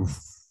sue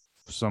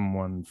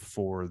someone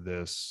for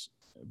this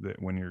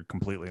that when you're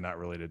completely not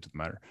related to the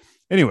matter.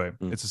 Anyway,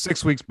 It's a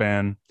 6 weeks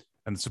ban,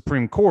 and the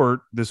Supreme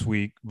Court this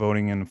week,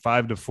 voting in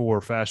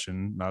 5-4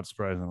 fashion, not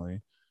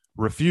surprisingly,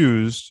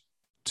 refused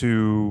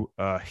to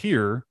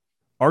hear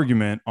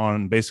argument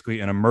on basically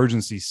an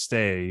emergency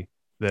stay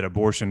that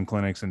abortion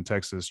clinics in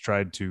Texas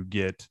tried to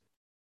get.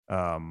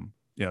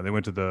 They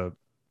went to the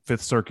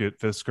Fifth Circuit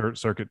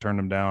turned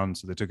them down,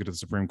 so they took it to the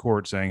Supreme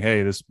Court saying,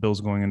 hey, this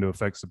bill's going into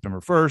effect September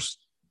 1st.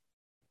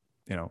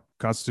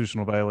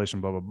 Constitutional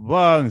violation, blah, blah, blah,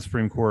 blah. And the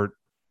Supreme Court,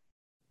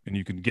 and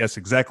you can guess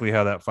exactly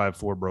how that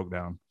 5-4 broke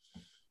down,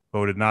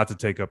 voted not to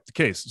take up the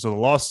case. So the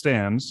law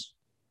stands.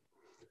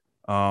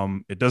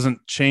 It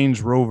doesn't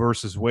change Roe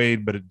versus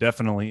Wade, but it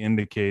definitely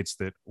indicates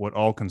that what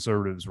all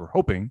conservatives were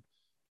hoping,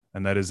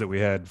 and that is that we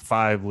had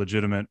 5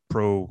 legitimate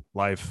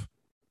pro-life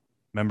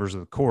members of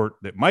the court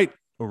that might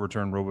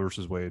overturn Roe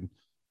versus Wade.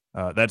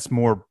 That's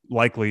more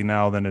likely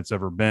now than it's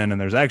ever been.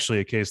 And there's actually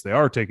a case they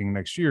are taking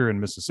next year in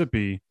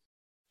Mississippi.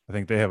 I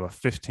think they have a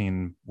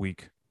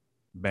 15-week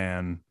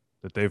ban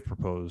that they've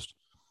proposed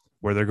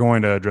where they're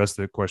going to address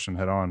the question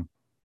head on.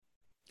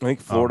 I think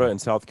Florida and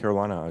South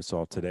Carolina, I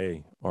saw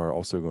today, are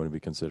also going to be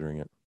considering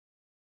it.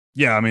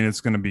 Yeah, I mean,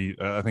 it's going to be,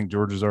 I think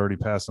Georgia's already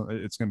passed.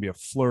 It's going to be a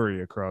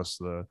flurry across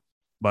the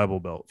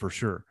Bible Belt for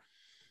sure.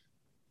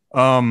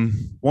 One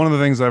of the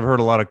things I've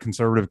heard a lot of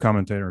conservative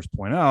commentators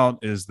point out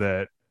is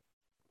that,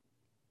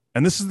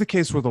 and this is the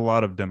case with a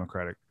lot of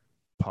Democratic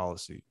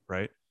policy,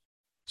 right?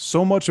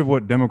 So much of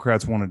what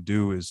Democrats want to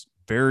do is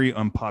very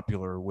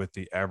unpopular with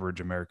the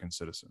average American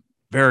citizen.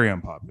 Very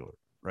unpopular,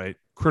 right?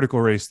 Critical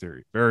race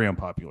theory, very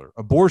unpopular.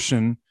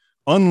 Abortion,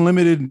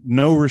 unlimited,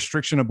 no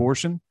restriction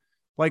abortion,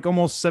 like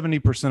almost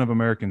 70% of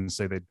Americans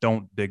say they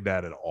don't dig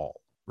that at all,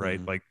 right?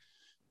 Mm-hmm. Like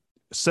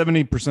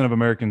 70% of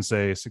Americans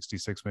say,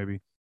 66 maybe,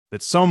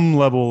 that some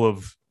level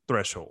of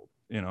threshold,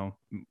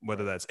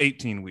 whether that's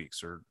 18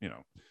 weeks or,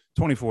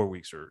 24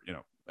 weeks or,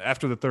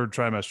 after the third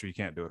trimester, you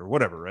can't do it or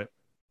whatever, right?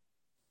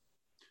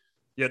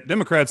 Yet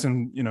Democrats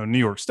in New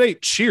York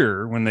State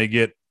cheer when they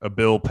get a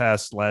bill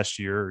passed last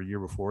year or year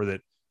before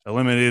that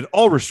eliminated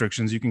all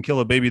restrictions. You can kill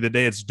a baby the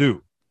day it's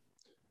due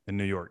in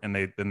New York, and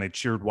they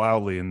cheered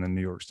wildly in the New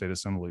York State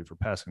Assembly for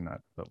passing that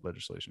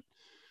legislation.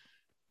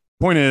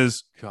 Point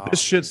is,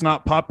 this shit's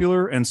not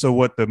popular, and so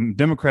what the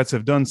Democrats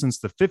have done since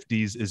the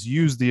 50s is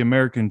use the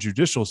American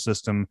judicial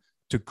system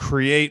to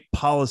create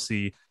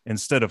policy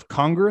instead of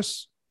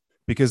Congress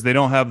because they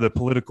don't have the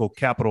political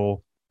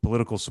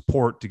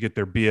support to get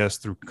their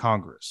BS through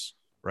Congress,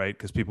 right?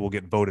 Because people will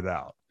get voted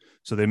out.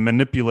 So they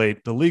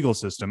manipulate the legal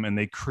system and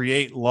they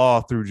create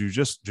law through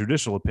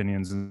judicial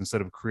opinions instead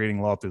of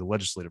creating law through the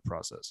legislative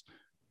process.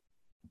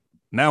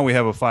 Now we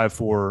have a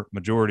 5-4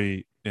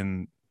 majority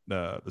in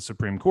the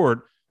Supreme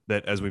Court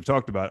that, as we've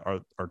talked about,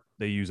 are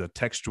they use a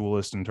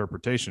textualist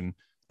interpretation.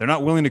 They're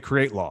not willing to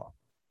create law.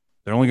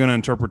 They're only going to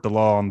interpret the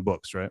law on the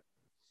books, right?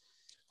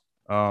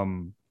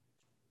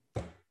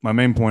 My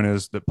main point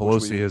is that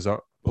Pelosi has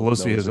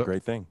a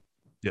great thing.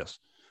 Yes.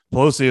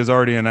 Pelosi has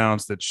already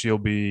announced that she'll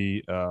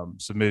be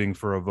submitting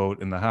for a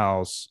vote in the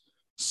House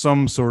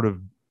some sort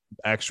of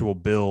actual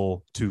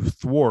bill to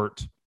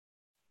thwart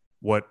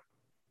what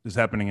is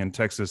happening in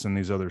Texas and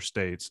these other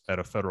states at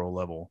a federal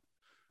level.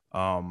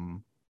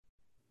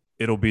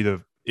 It'll be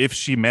if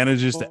she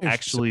manages to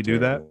actually do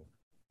that.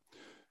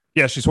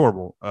 Yeah, she's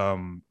horrible.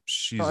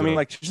 She's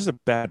just a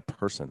bad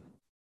person.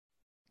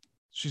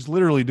 She's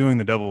literally doing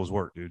the devil's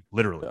work, dude.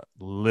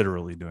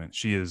 Literally doing it.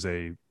 She is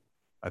I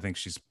think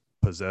she's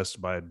possessed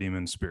by a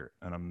demon spirit,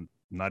 and I'm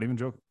not even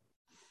joking.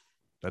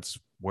 That's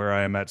where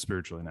I am at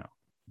spiritually now.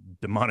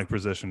 Demonic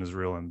possession is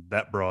real, and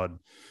that broad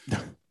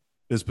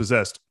is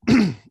possessed.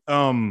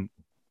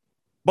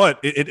 But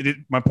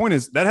my point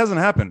is that hasn't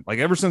happened. Like,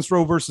 ever since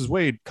Roe versus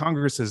Wade,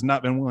 Congress has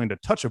not been willing to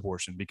touch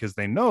abortion because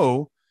they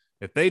know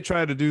if they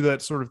try to do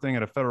that sort of thing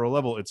at a federal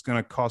level, it's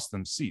going to cost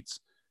them seats.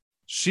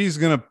 She's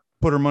going to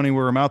put her money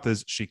where her mouth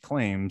is, she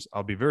claims.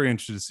 I'll be very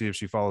interested to see if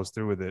she follows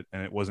through with it,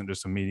 and it wasn't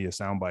just a media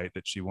soundbite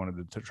that she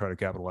wanted to try to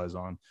capitalize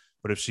on.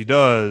 But if she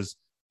does,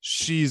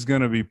 she's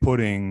going to be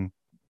putting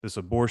this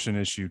abortion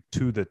issue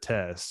to the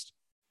test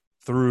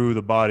through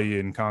the body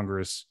in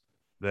Congress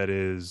that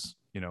is,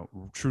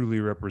 truly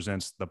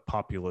represents the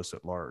populace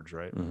at large,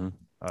 right? Mm-hmm.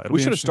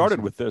 We should have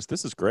started with this.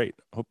 This is great.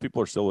 I hope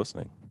people are still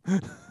listening.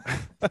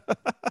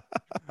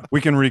 We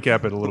can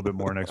recap it a little bit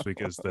more next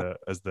week as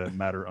the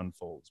matter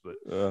unfolds.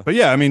 But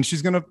yeah, I mean,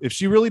 she's gonna, if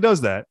she really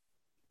does that,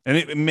 and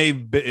it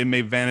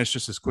may vanish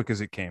just as quick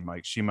as it came.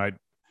 Like, she might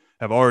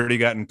have already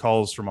gotten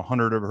calls from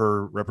 100 of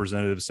her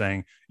representatives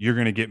saying, "You're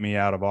going to get me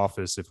out of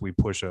office if we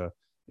push a,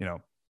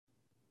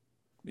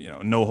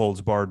 no holds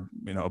barred,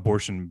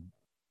 abortion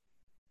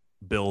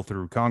bill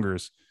through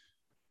Congress."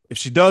 If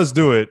she does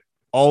do it,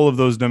 all of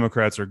those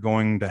Democrats are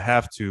going to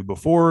have to,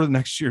 before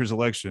next year's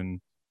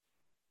election,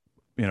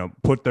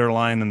 put their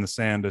line in the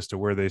sand as to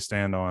where they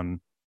stand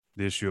on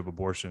the issue of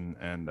abortion.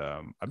 And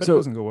I bet it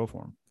doesn't go well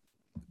for them.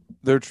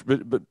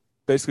 But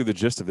basically the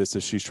gist of this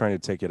is she's trying to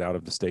take it out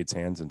of the state's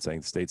hands and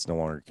saying the states no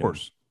longer can. Of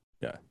course.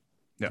 Yeah.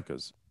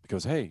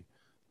 Because hey,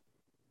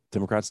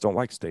 Democrats don't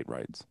like state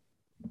rights.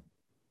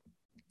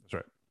 That's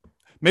right.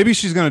 Maybe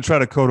she's going to try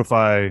to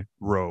codify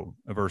Roe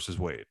versus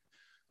Wade,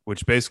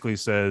 which basically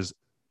says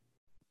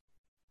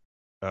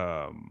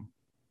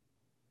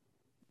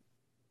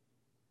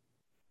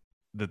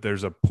that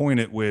there's a point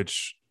at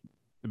which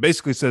it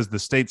basically says the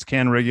states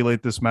can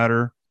regulate this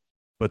matter,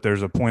 but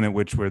there's a point at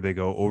which where they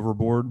go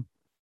overboard,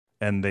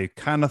 and they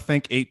kind of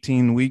think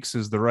 18 weeks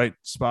is the right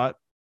spot,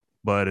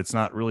 but it's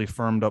not really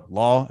firmed up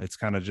law. It's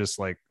kind of just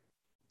like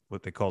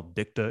what they call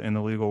dicta in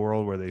the legal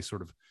world, where they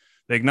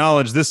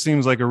acknowledge this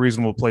seems like a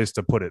reasonable place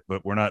to put it,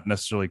 but we're not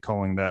necessarily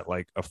calling that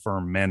like a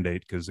firm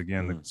mandate, because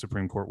again, the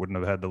Supreme Court wouldn't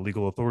have had the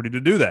legal authority to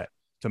do that,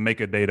 to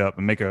make a date up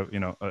and make a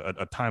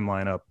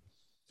timeline up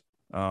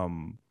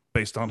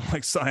based on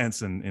like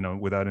science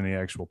and without any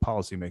actual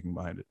policy making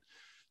behind it.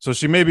 So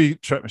she may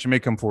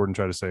come forward and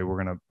try to say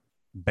we're going to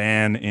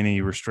ban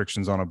any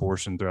restrictions on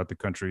abortion throughout the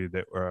country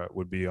that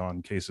would be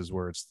on cases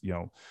where it's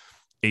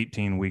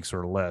 18 weeks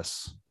or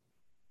less.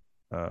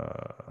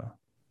 No,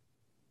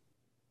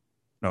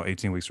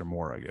 18 weeks or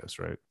more, I guess,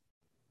 right?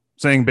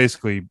 Saying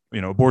basically,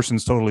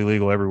 abortion's totally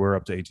legal everywhere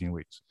up to 18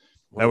 weeks.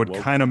 That would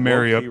kind of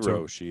marry up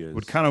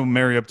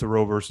to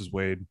Roe versus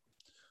Wade.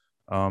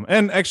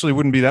 And actually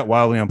wouldn't be that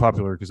wildly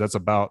unpopular, because that's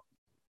about,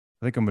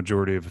 I think a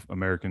majority of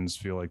Americans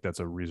feel like that's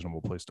a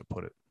reasonable place to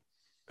put it.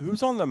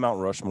 Who's on the Mount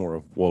Rushmore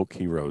of woke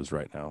heroes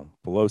right now?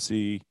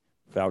 Pelosi,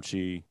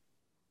 Fauci.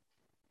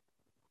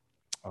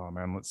 Oh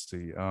man, let's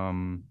see.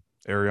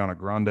 Ariana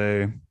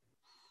Grande.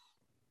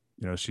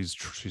 She's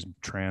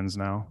trans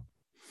now.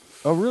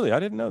 Oh really? I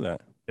didn't know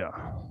that. Yeah.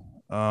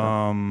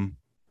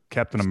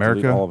 Captain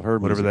America, all of her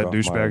whatever that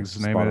music off douchebag's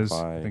my name is.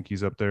 Spotify I think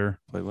he's up there.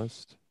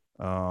 Playlist.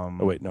 Oh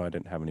wait, no, I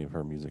didn't have any of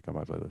her music on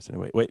my playlist.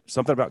 Anyway, wait,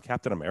 something about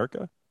Captain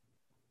America?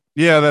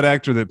 Yeah, that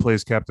actor that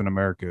plays Captain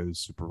America is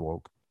super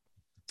woke.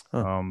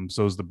 Huh.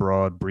 So is the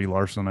broad Brie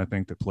Larson, I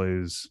think, that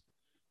plays.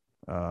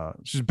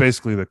 She's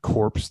basically the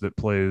corpse that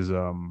plays.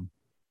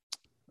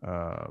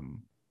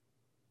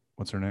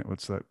 What's her name?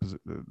 What's that?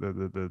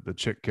 The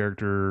chick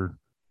character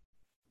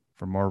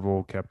from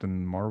Marvel,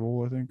 Captain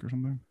Marvel, I think, or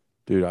something.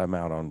 Dude, I'm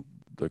out on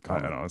the. I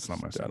don't know. It's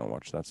not my scene. I don't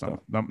watch that stuff.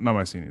 Not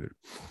my scene either.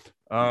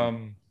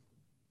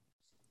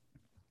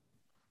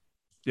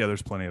 Yeah,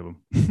 there's plenty of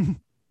them.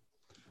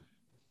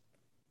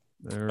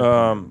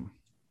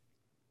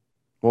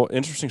 Well,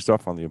 interesting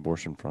stuff on the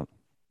abortion front.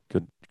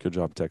 Good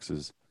job,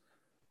 Texas.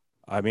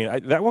 I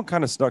mean, that one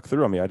kind of snuck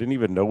through. I mean, I didn't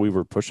even know we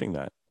were pushing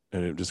that,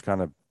 and it just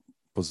kind of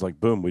was like,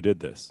 boom, we did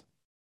this.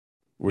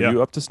 Were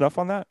you up to snuff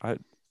on that? I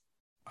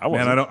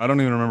wasn't. Man, I don't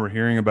even remember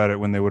hearing about it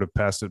when they would have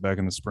passed it back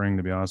in the spring.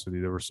 To be honest with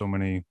you, there were so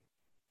many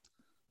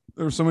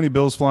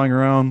bills flying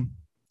around.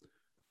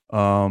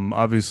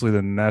 Obviously,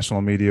 the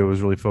national media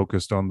was really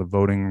focused on the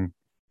voting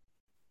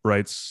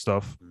rights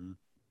stuff.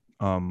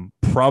 Mhm.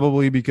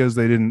 Probably because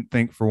they didn't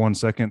think for 1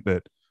 second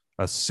that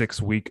a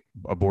 6-week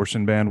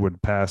abortion ban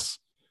would pass.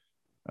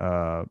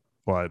 At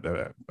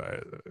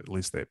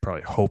least they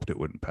probably hoped it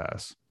wouldn't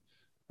pass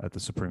at the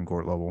Supreme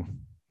Court level.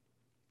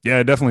 Yeah,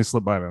 it definitely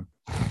slipped by, man.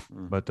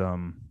 But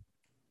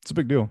it's a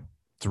big deal.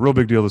 It's a real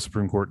big deal. The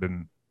Supreme Court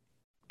didn't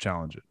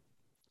challenge it.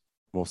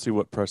 We'll see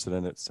what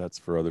precedent it sets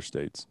for other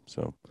states.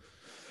 So,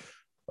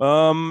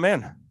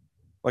 man,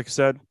 like I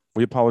said,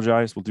 we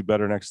apologize. We'll do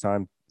better next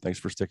time. Thanks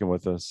for sticking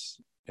with us.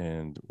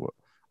 And I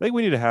think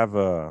we need to have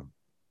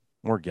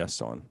more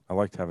guests on. I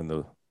liked having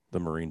the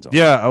Marines on.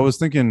 Yeah, I was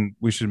thinking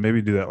we should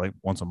maybe do that like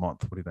once a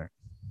month. What do you think?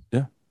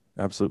 Yeah,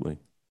 absolutely.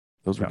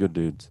 Those were good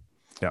dudes.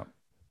 Yeah.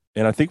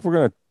 And I think we're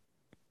going to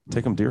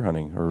take them deer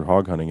hunting or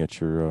hog hunting at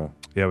your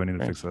yeah, we need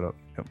to fix that up.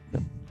 Yep.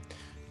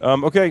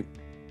 Okay.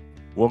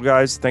 Well,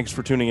 guys, thanks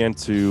for tuning in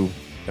to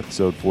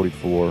episode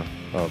 44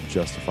 of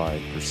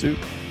Justified Pursuit.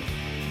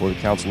 For the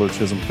Counselor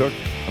Chisholm Cook,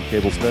 I'm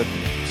Cable Smith.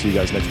 See you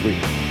guys next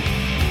week.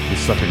 You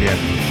suck again.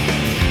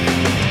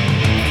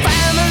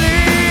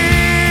 Family's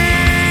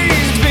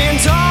been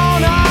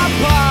torn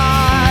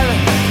apart.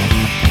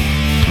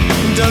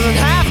 Doesn't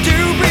have to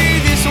be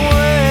this way.